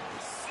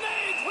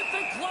 Snagged with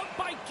the glove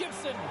by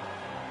Gibson.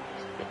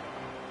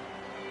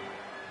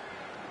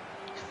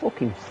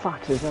 Fucking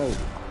fat as hell.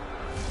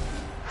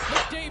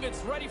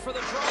 McDavid's ready for the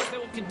draws. They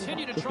will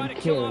continue to try to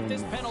kill off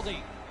this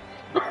penalty.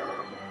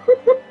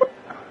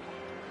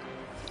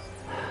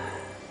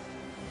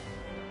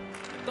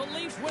 The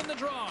Leafs win the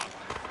draw.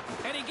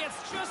 And he gets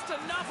just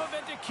enough of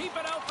it to keep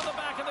it out for the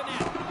back of the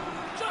net.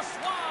 Just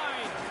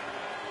wide.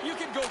 You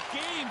can go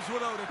games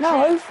without a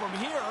No. chance from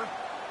here.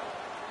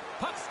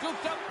 Puck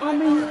scooped up by I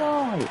mean,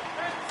 Marner. right.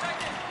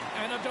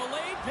 And a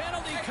delayed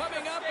penalty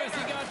coming up as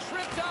he got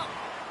tripped up.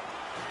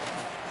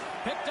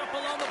 Picked up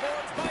along the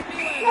boards by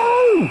Nylander.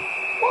 No!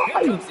 Here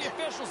Why? comes the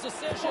official's Oh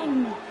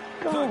decision. my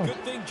Good god.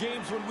 thing,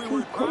 James, when we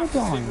were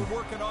practicing, we're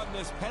working on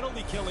this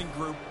penalty killing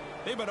group.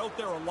 They've been out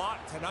there a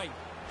lot tonight.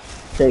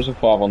 So it's a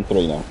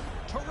 5-on-3 now.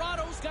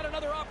 Toronto's got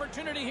another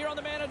opportunity here on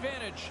the man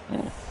advantage.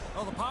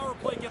 Well, the power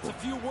play gets a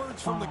few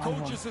words from the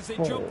coaches as they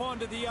jump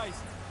onto the ice.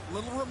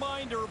 Little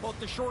reminder about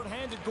the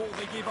short-handed goal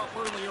they gave up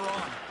earlier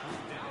on.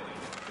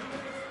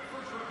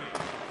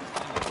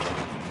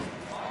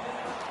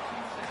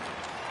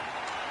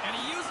 And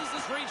he uses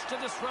his reach to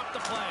disrupt the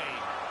play.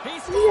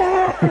 He's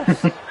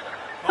Yes!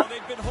 Well,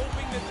 they've been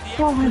hoping that the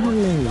extra work Finally!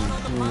 they've done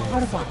on the power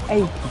What play about would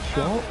 80 not shots?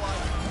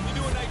 capitalize. You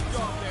do a nice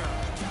job there.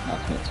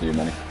 That's not too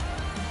many.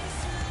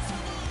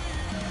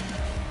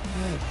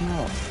 No, it's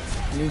not.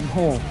 I need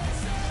more.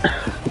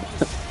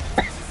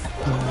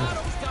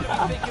 Toronto's got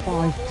to be making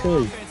more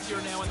 5-2. offense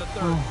here now in the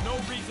third. No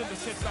reason to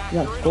sit back.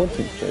 Yeah, You're in a scored hole.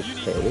 since first You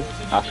need period. goals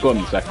and I you scored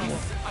in need the second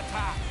offense.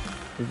 Attack.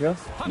 Did you?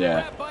 Puck Yeah.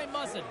 grabbed by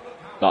Muzzin.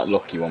 That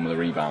lucky one with the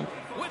rebound.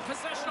 With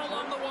possession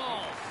along the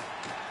wall.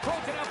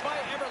 Broken up by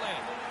Eberle.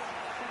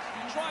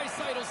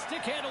 Draisaitl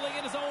stick handling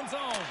in his own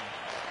zone.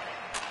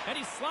 And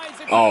he slides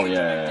it Oh, to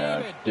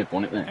yeah. McDavid. Did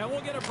want it there. And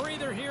we'll get a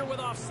breather here with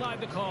offside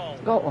the call.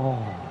 Go.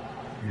 Oh.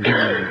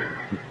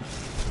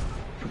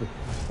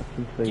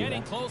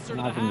 Getting closer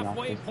to the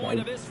halfway point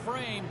of this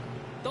frame.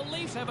 The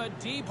Leafs have a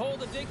deep hole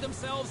to dig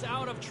themselves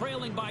out of,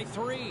 trailing by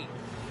 3.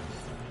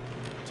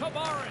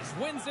 Tavares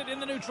wins it in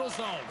the neutral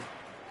zone.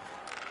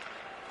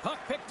 Puck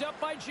picked up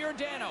by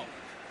Giordano.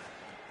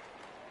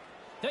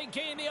 They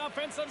gain the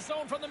offensive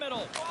zone from the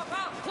middle.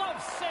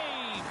 Glove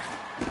save.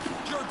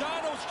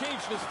 Giordano's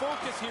changed his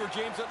focus here,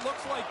 James. It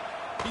looks like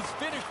he's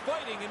finished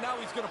fighting and now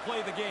he's going to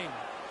play the game.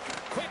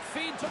 Quick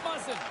feed to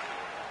Muzzin.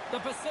 The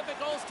Pacific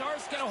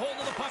All-Stars get a hold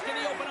of the puck in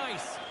the open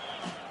ice.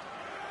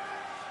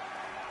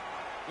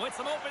 With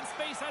some open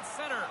space at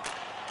center.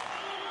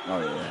 Oh,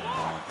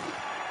 yeah.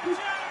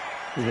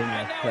 He's in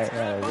And there, now it's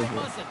grabbed by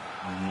Muzzin.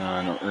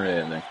 No, not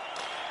really.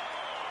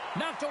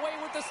 Knocked away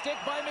with the stick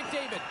by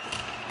McDavid.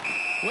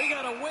 We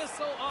got a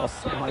whistle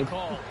offside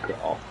call.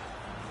 God.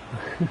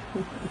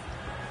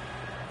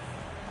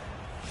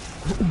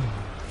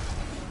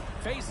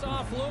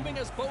 Face-off looming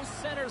as both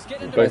centers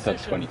get into Both had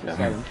position.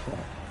 27.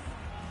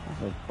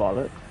 That's a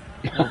bollock.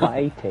 About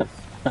 80.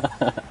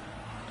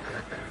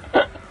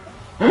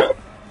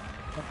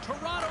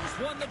 Toronto's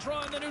won the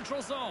draw in the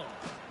neutral zone.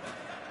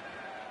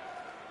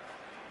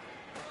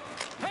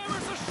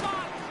 Hammers a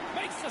shot,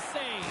 makes a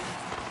save.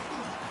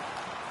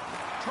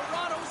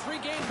 Toronto's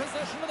regained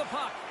possession of the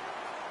puck.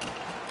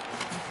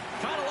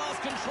 Kind of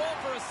lost control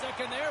for a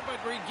second there, but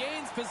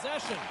regains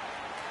possession.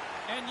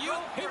 And he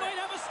might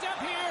have a step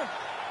here.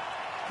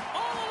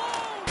 All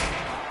alone.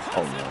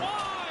 Puts it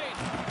wide.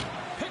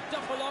 Picked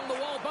up along the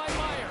wall by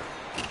Meyer.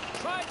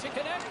 Tried to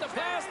connect the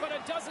pass, but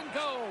it doesn't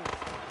go.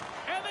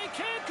 And they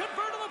can't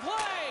convert on the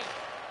play.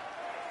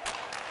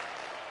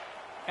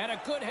 And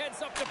a good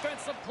heads-up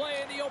defensive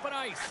play in the open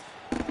ice.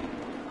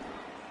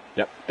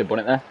 Yep, they won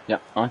it there.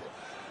 Yep, nice.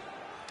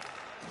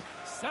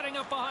 Setting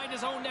up behind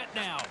his own net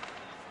now.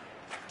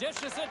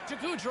 Dishes it to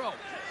Goudreau.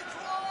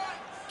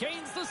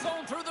 Gains the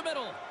zone through the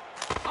middle.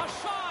 A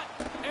shot,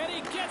 and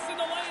he gets in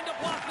the lane to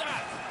block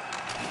that.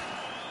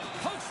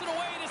 Pokes it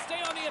away to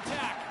stay on the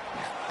attack.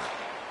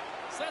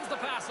 Sends the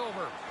pass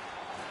over.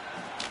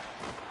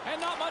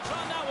 And not much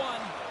on that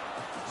one.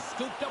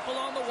 Scooped up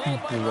along the wall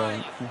by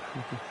Riley.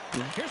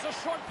 Here's a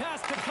short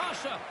pass to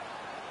Kasha.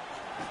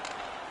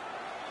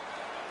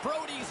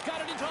 Brody's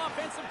got it into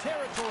offensive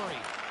territory.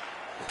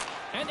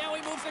 And now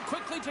he moves it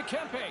quickly to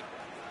Kempe.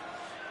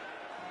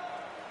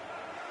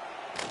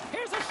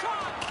 Here's a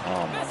shot.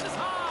 Misses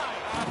high.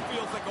 That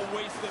feels like a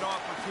wasted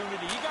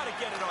opportunity. You got to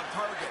get it on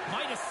target.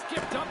 Might have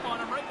skipped up on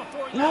him right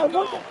before he let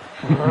go.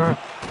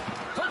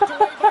 Poked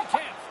away by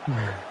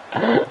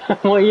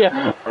Kemp. Well,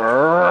 yeah.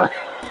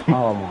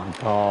 Oh my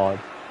god.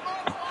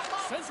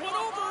 Sends one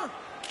over.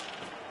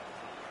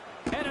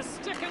 And a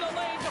stick in the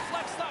lane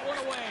deflects that one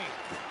away.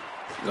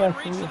 Good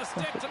reach of the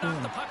stick to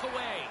knock the puck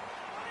away.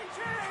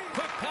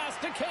 Quick pass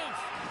to Kemp.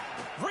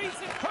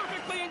 Reads it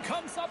perfectly and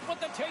comes up with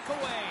the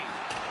takeaway.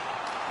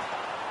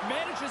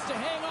 Manages to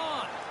hang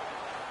on.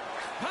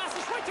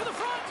 Passes right to the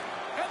front.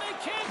 And they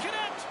can't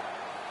connect.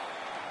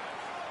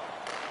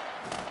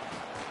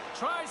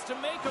 Tries to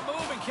make a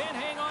move and can't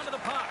hang on to the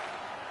puck.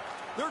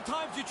 There are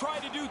times you try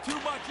to do too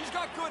much. He's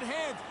got good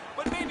hands,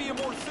 but maybe a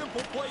more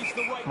simple play's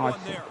the right one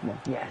there.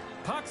 Yeah.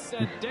 Puck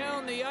set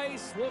down the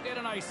ice. We'll get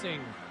an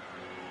icing.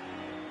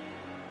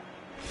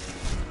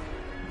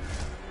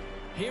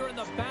 Here in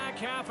the back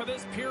half of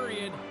this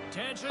period,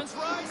 tensions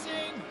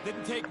rising.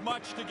 Didn't take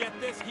much to get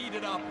this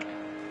heated up.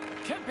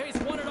 Kempe's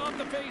won it off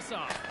the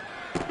faceoff.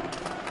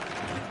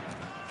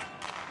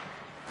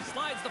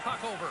 Slides the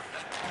puck over.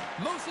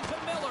 Moves it to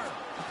Miller.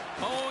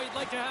 Oh, he'd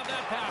like to have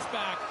that pass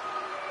back.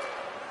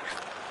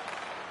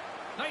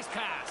 Nice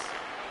pass.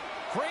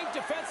 Great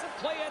defensive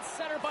play at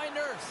center by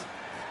Nurse.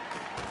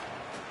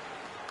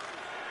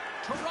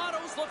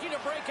 Toronto's looking to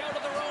break out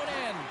of their own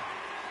end.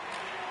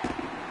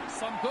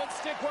 Some good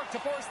stick work to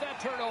force that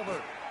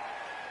turnover.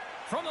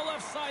 From the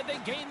left side, they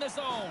gain the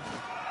zone.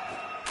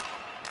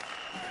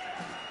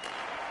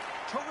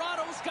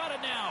 Toronto's got it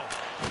now.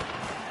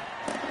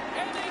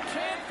 And they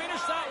can't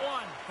finish that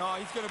one. Oh,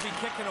 he's going to be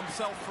kicking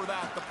himself for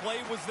that. The play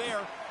was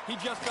there. He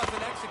just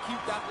doesn't execute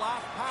that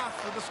last pass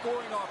for the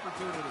scoring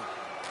opportunity.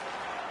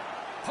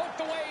 Poked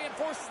away and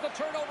forces the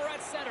turnover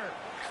at center.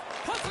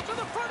 Puts it to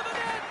the front of the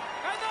net.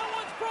 And that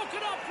one's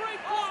broken up.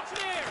 Great block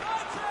there.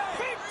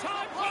 Big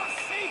time block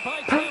saved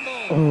by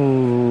Campbell.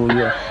 Oh,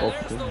 you're There's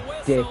fucking the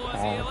whistle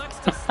as he dickhead. elects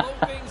to slow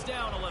things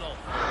down a little.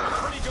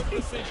 Pretty good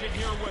decision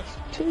here with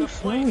Too the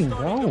slow play and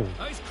starting go. to...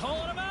 Nice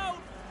calling him out.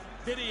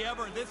 Did he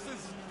ever? This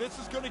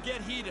is going to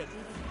get heated.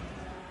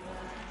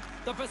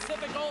 The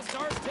Pacific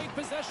All-Stars take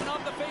possession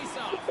of the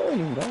faceoff.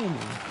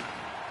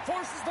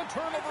 Forces the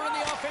turnover in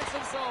the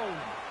offensive zone.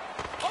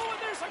 Oh, and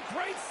there's a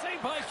great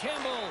save by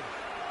Campbell.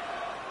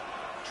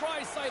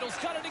 Draisaitel's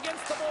got it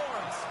against the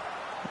boards.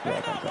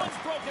 And that one's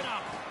broken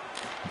up.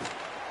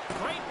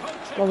 Great poke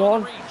check on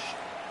the reach.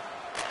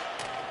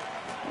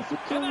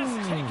 And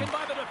that's taken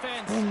by the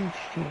defense.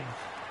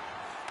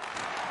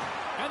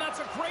 And that's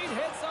a great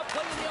heads-up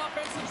play in the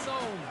offensive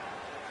zone.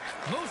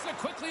 Moves it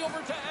quickly over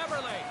to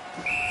Eberle.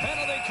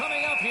 Penalty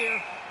coming up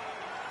here.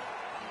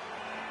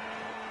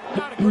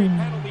 Not a great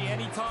penalty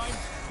anytime,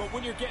 but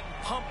when you're getting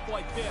pumped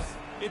like this,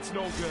 it's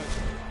no good.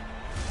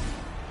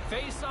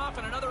 Face off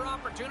and another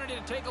opportunity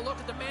to take a look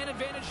at the man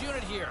advantage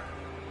unit here.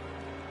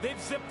 They've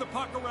zipped the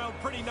puck around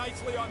pretty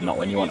nicely on the Not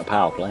when you want a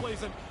power play.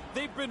 plays, and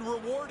they've been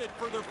rewarded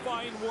for their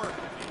fine work.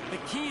 The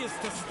key is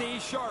to stay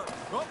sharp.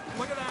 Oh,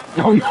 look at that.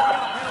 Oh, We got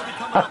a penalty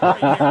coming up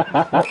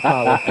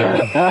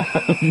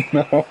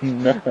right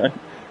here.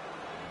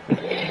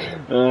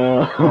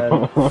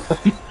 No.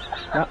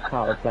 That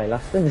power play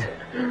lasted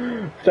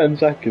 10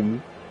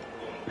 seconds.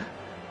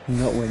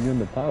 not when you're in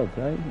the power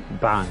play.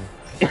 Bang.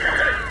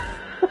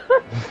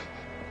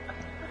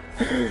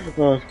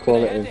 That's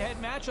quality. Head-to-head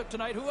matchup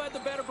tonight. Who had the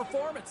better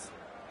performance?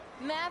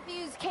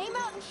 Matthews came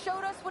out and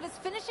showed us what his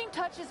finishing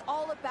touch is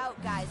all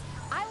about, guys.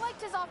 I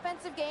liked his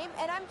offensive game,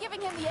 and I'm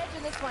giving him the edge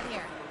in this one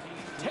here.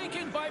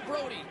 Taken by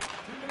Brody.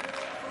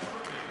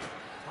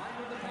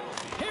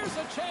 Here's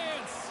a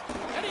chance,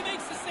 and he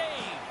makes the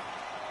save.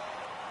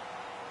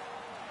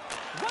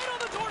 Right on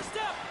the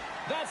doorstep.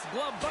 That's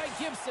gloved by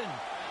Gibson.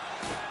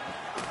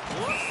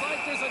 Looks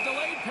like there's a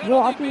delayed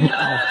penalty.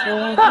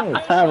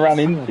 What? I ran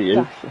into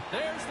you.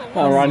 There's the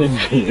I ran whistle.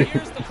 into you.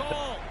 Here's the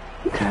call.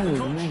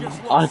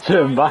 I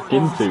turned back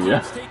into you.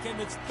 Taking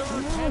its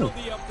third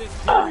penalty of this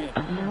period.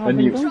 When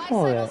you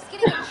Drysdale's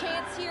getting a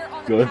chance here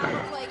on the Good.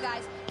 power play,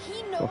 guys.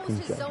 He knows Fucking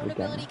his job zone again.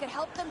 ability could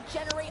help them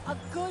generate a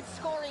good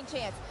scoring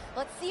chance.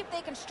 Let's see if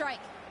they can strike.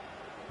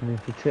 And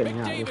if you turn it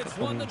out, McDavid's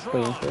won the it's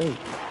draw. 3-3. Big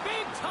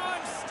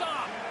time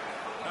stop.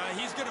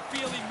 He's going to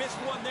feel he missed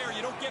one there.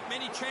 You don't get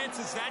many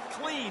chances that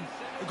clean.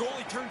 The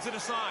goalie turns it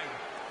aside.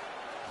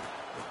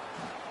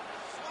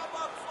 Swap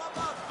up.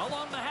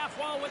 Along the half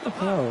wall with the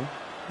puck. Oh,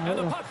 And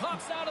the puck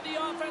hops out of the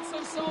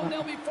offensive zone.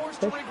 They'll be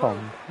forced to fish regroup.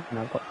 pond. And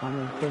I've got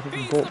family and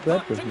Feeds bought the bread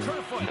puck with to me.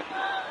 Kerfoot.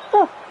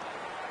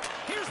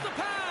 Here's the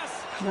pass.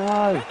 No. And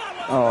that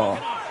one's Oh.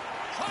 broken up.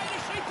 Trying to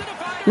shape the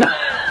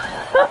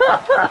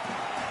divider.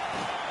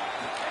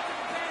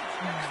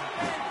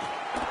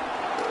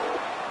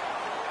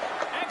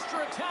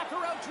 Extra attacker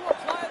out to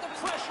apply the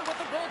pressure with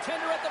the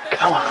goaltender at the bench.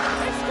 Come on.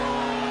 He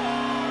scores!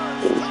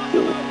 Talk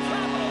about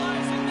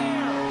capitalizing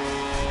there.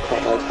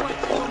 Quite like that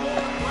before.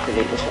 The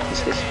latest of the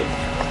system.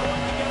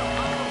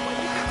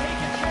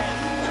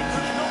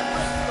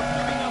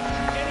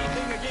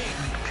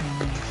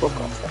 Fuck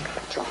off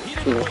that John. He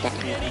didn't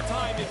waste any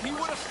time. If he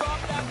would have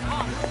stopped that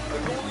puck, the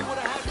goalie would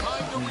have had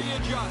time to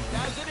readjust.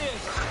 As it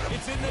is,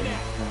 it's in the net.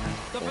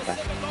 The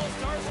Pacific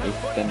All-Stars have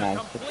put in a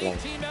complete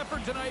team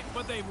effort tonight,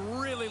 but they've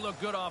really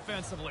looked good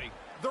offensively.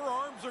 Their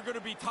arms are going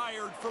to be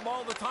tired from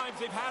all the times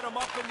they've had them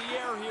up in the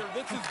air here.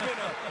 This has been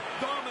a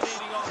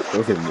dominating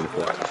offensive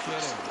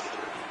performance.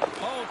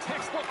 Oh,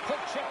 textbook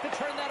poke check to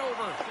turn that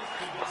over.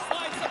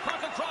 Slides the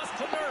puck across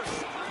to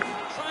Nurse.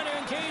 Trying to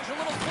engage a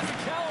little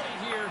physicality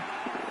here.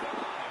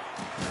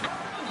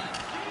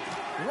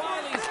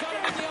 Riley's got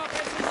him in the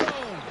offensive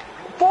zone.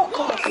 Fuck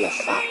off, you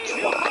fat He'll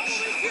twat.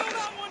 probably feel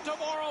that one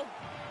tomorrow.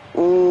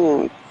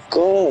 Oh,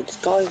 God. This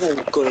guy's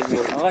not good in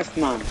your life,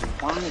 man.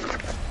 Why?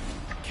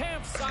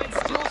 Campside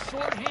still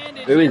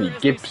short-handed Who is here he, as they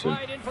Gibson?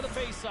 slide in for the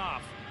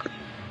face-off.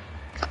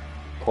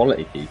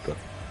 Quality keeper.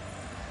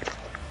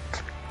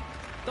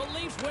 The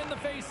Leafs win the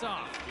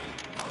face-off.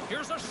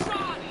 Here's a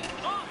shot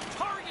off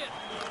target.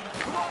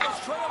 Toronto's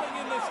trailing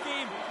in this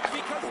game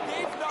because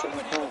they've not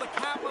been able to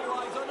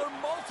capitalize on their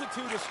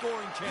multitude of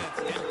scoring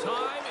chances. And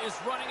time is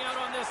running out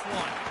on this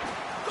one.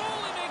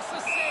 Goalie makes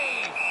the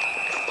save.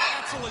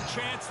 Excellent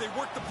chance. They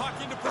work the puck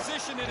into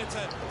position, and it's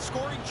a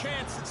scoring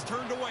chance that's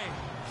turned away.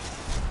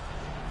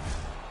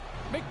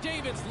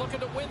 McDavid's looking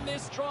to win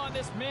this draw on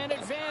this man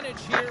advantage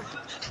here.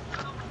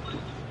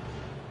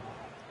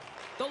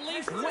 The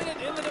Leafs win it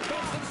in the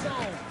defensive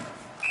zone.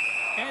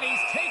 And he's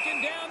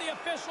taken down the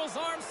official's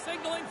arm,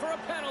 signaling for a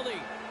penalty.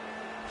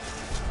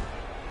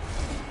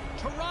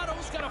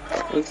 Toronto's got a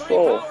 4-on-3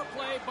 power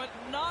play, but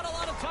not a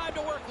lot of time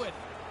to work with.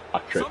 I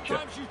tripped you.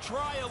 Sometimes you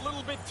try a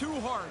little bit too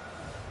hard.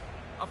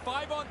 A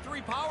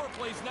 5-on-3 power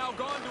play's now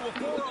gone to a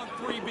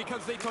 4-on-3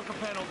 because they took a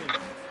penalty.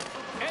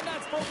 And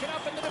that's broken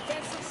up in the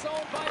defensive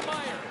zone by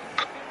Meyer.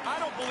 I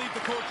don't believe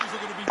the coaches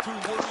are going to be too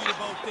worried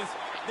about this.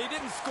 They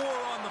didn't score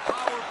on the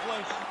power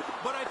play,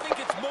 but I think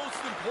it's most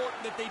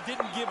important that they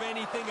didn't give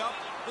anything up.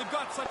 They've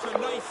got such a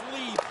nice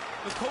lead.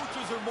 The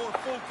coaches are more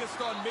focused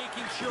on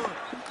making sure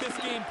this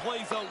game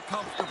plays out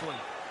comfortably.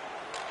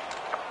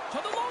 To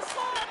the low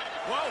slot.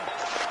 Whoa!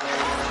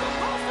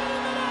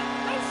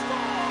 They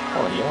score.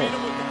 Oh, He yeah. made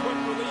him with the quick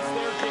release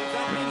there, James.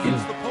 That means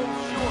it's the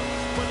post short,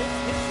 but it's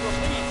his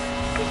release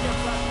that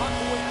gets that puck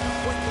away too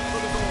quickly for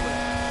the goalie.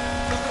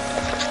 The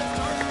Pacific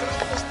All-Stars could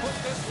almost put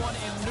this one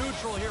in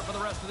neutral here for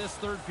the rest of this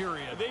third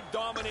period. They've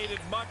dominated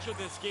much of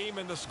this game,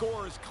 and the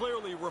score is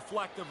clearly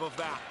reflective of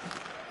that.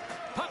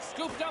 Puck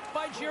scooped up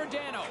by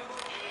Giordano.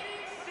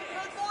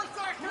 4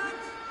 seconds.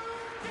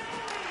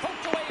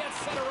 Poked away at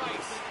center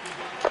ice.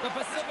 The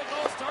Pacific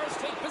All-Stars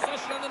take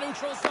possession in the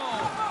neutral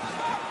zone.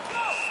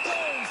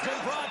 Stone's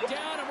been brought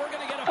down, and we're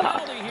going to get a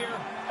penalty here.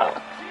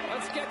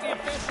 Let's get the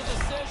official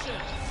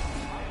decision.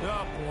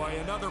 Oh, boy,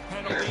 another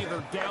penalty.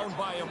 They're down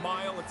by a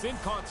mile. It's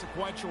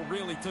inconsequential,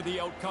 really, to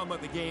the outcome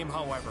of the game,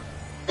 however.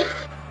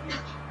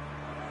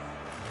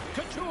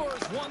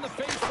 Couture's won the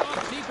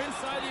face-off deep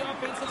inside the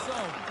offensive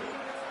zone.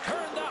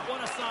 Turn that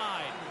one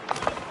aside.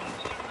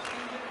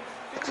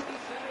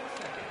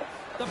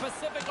 The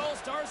Pacific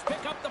All-Stars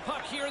pick up the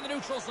puck here in the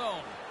neutral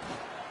zone.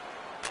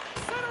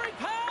 Centering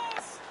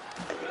pass!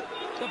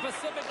 The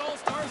Pacific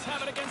All-Stars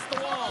have it against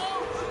the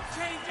wall.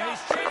 And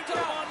he's changed it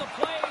up on the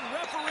play.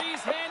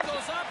 Referee's hand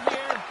goes up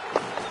here.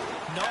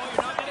 No,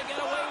 you're not going to get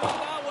away with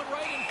that one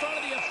right in front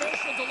of the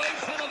official. Delayed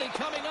penalty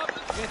coming up.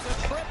 It's a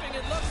tripping,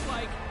 it looks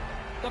like.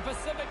 The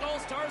Pacific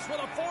All-Stars with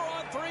a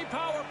 4-on-3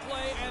 power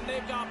play, and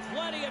they've got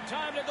plenty of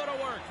time to go to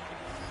work.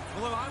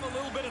 Well, they'll have a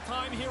little bit of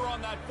time here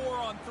on that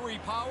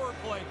 4-on-3 power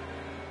play,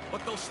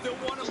 but they'll still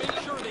want to make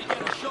sure they get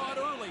a shot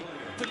early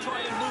to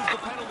try and move the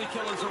penalty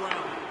killers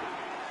around.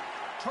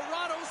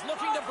 Toronto's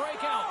looking to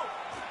break out.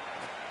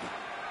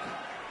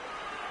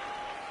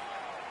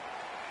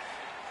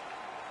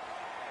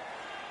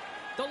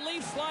 The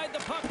Leafs slide the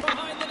puck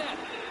behind the net.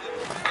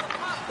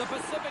 The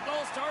Pacific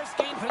All-Stars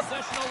gain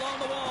possession along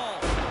the wall.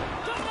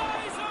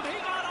 Denies him. He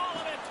got all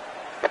of it.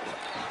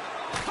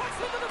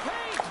 Pucks into the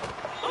paint.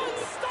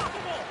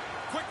 Unstoppable.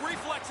 Quick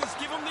reflexes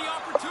give him the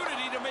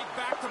opportunity to make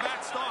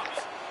back-to-back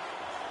stops.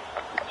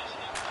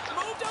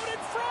 Moved out in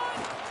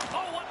front.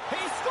 Oh, what?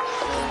 He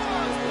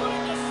scores!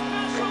 Putting the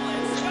special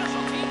in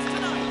special teams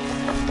tonight.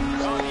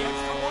 Oh, the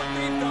extra work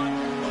they've done,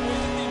 the way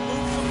that they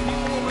move some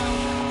people around,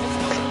 has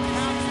helped them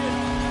catch it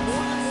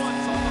more than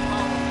once on the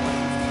power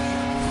play.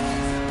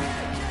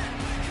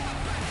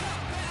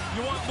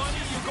 You want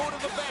money, you go to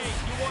the bank.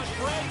 You want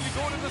bread, you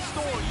go to the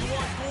store. You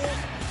want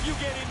goals, you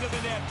get into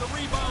the net. The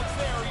rebound's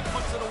there, he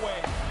puts it away.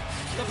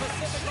 The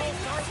Pacific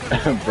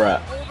All-Stars are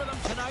Brett. over them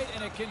tonight,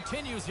 and it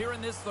continues here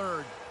in this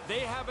third. They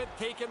haven't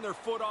taken their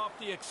foot off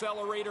the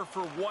accelerator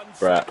for 1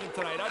 Brett. second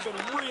tonight. I've been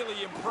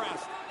really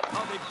impressed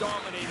how they've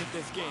dominated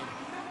this game.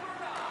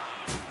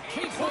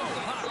 Keeps hold of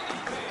the puck.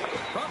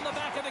 From the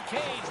back of the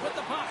cage with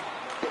the puck.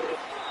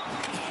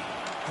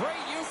 Great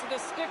use of the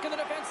stick in the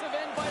defensive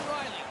end by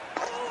Riley.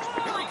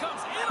 Here he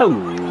comes. Oh.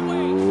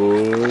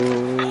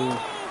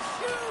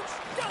 Huge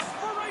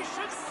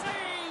desperation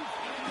save.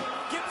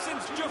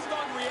 Gibson's just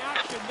on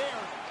reaction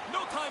there.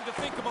 No time to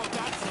think about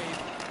that save.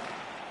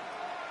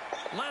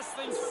 Less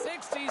than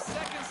 60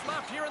 seconds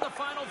left here in the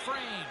final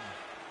frame.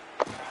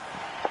 And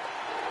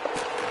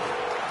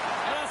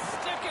a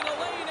stick in the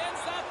lane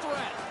ends that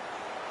threat.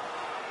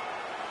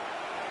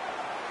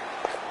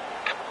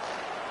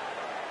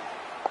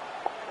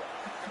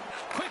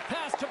 Quick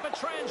pass to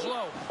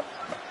Pietrangelo.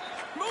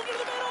 Moved to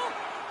the middle.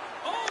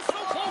 Oh, so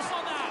close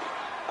on that.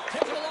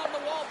 Taken along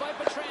the wall by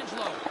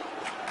Pietrangelo.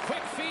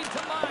 Quick feed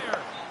to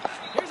Meyer.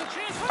 Here's a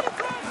chance for the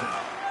press.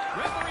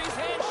 Referee's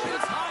hand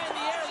shoots high in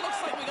the air. Looks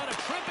like we got a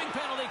tripping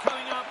penalty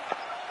coming up.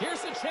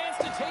 Here's a chance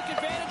to take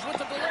advantage with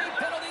the delayed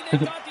penalty.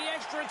 They've got the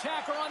extra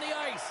attacker on the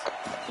ice.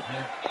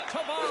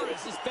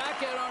 Tavares is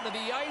back out onto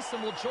the ice and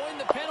will join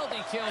the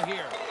penalty kill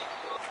here.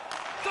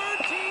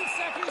 13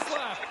 seconds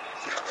left.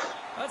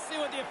 Let's see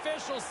what the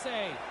officials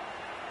say.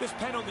 This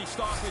penalty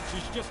stoppage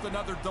is just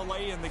another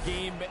delay in the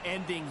game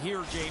ending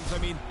here, James. I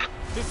mean,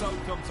 this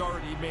outcome's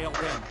already mailed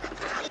in.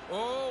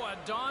 Oh, a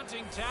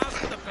daunting task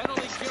for the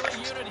penalty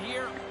killing unit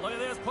here. Look at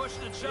this,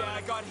 pushing and shoving. Yeah,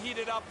 it got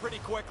heated up pretty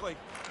quickly.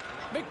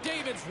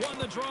 McDavid's won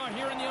the draw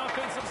here in the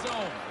offensive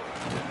zone.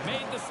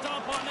 Made the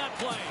stop on that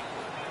play.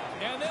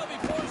 And they'll be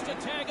forced to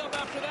tag up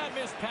after that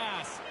missed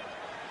pass.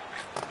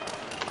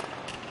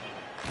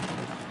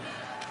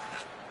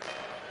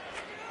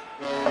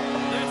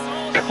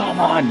 Come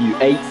on, you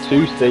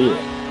 8-2 see it.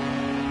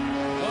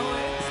 Well,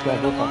 they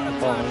spent a lot of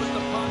time with the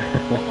puck.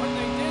 But when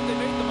they did, they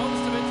made the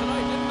most of it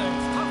tonight, didn't they?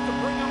 It's tough to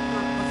bring up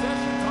your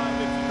possession time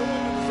if you go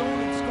into the zone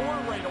and score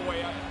right away.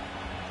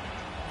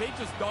 They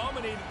just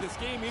dominated this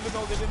game even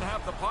though they didn't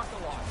have the puck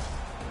a lot.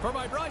 For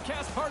my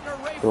broadcast partner,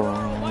 Ray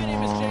Ferraro, my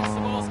name is Jake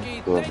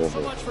Sabalski. Thanks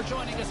so much for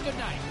joining us. Good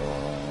night.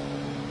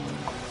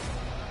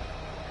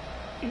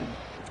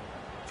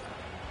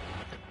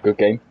 Good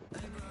game.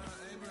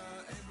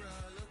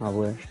 I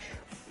wish.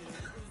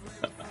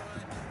 I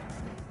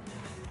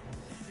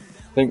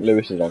think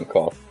Lewis is on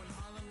call.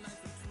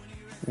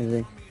 Is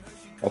he?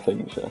 I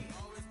think so.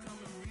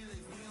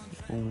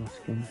 I'll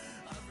ask him.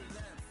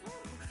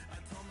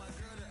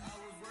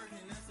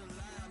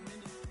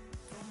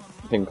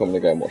 I think I'm going to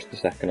go and watch the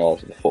second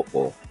half of the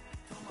football.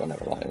 I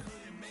never like it.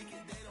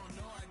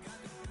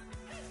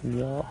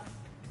 Yeah.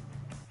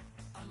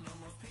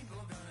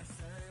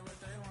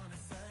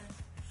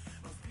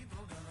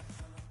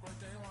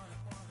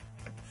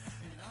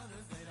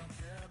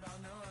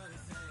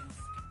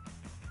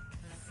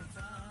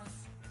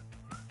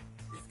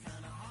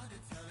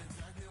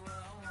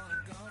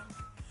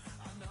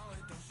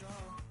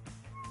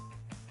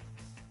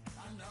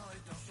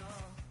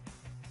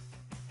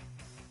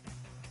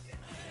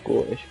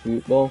 Scottish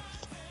football.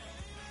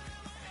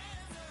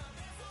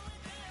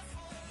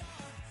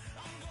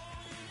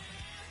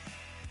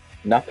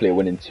 Napoli are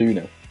winning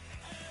 2-0.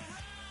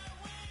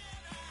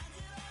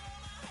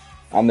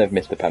 And they've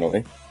missed a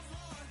penalty.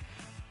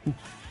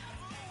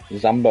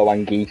 Zambo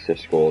Anguissa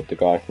scored, the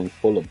guy from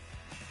Fulham.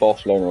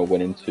 Barcelona are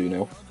winning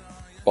 2-0.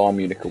 Bayern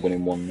Munich are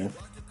winning 1-0.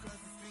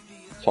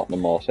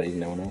 Tottenham Marseille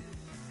 0-0.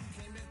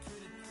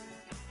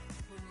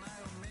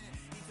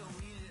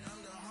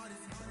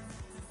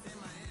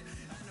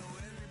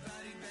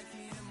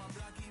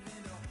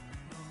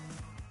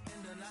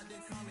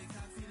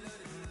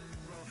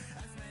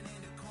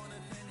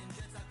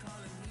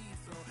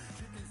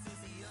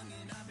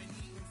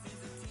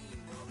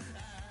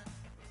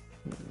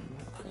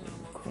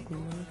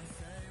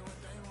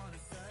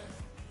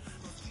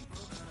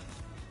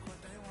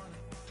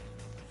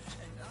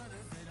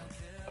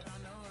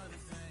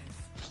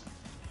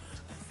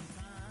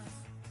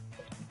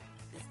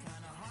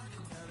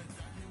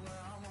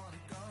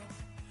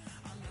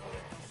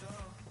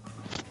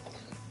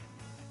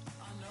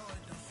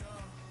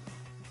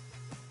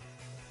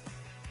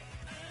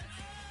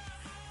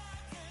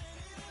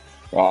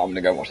 Right, I'm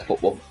gonna go watch the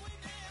football.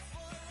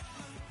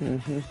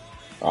 Mm-hmm.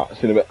 Alright,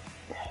 see you in a bit.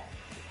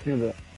 Yeah, but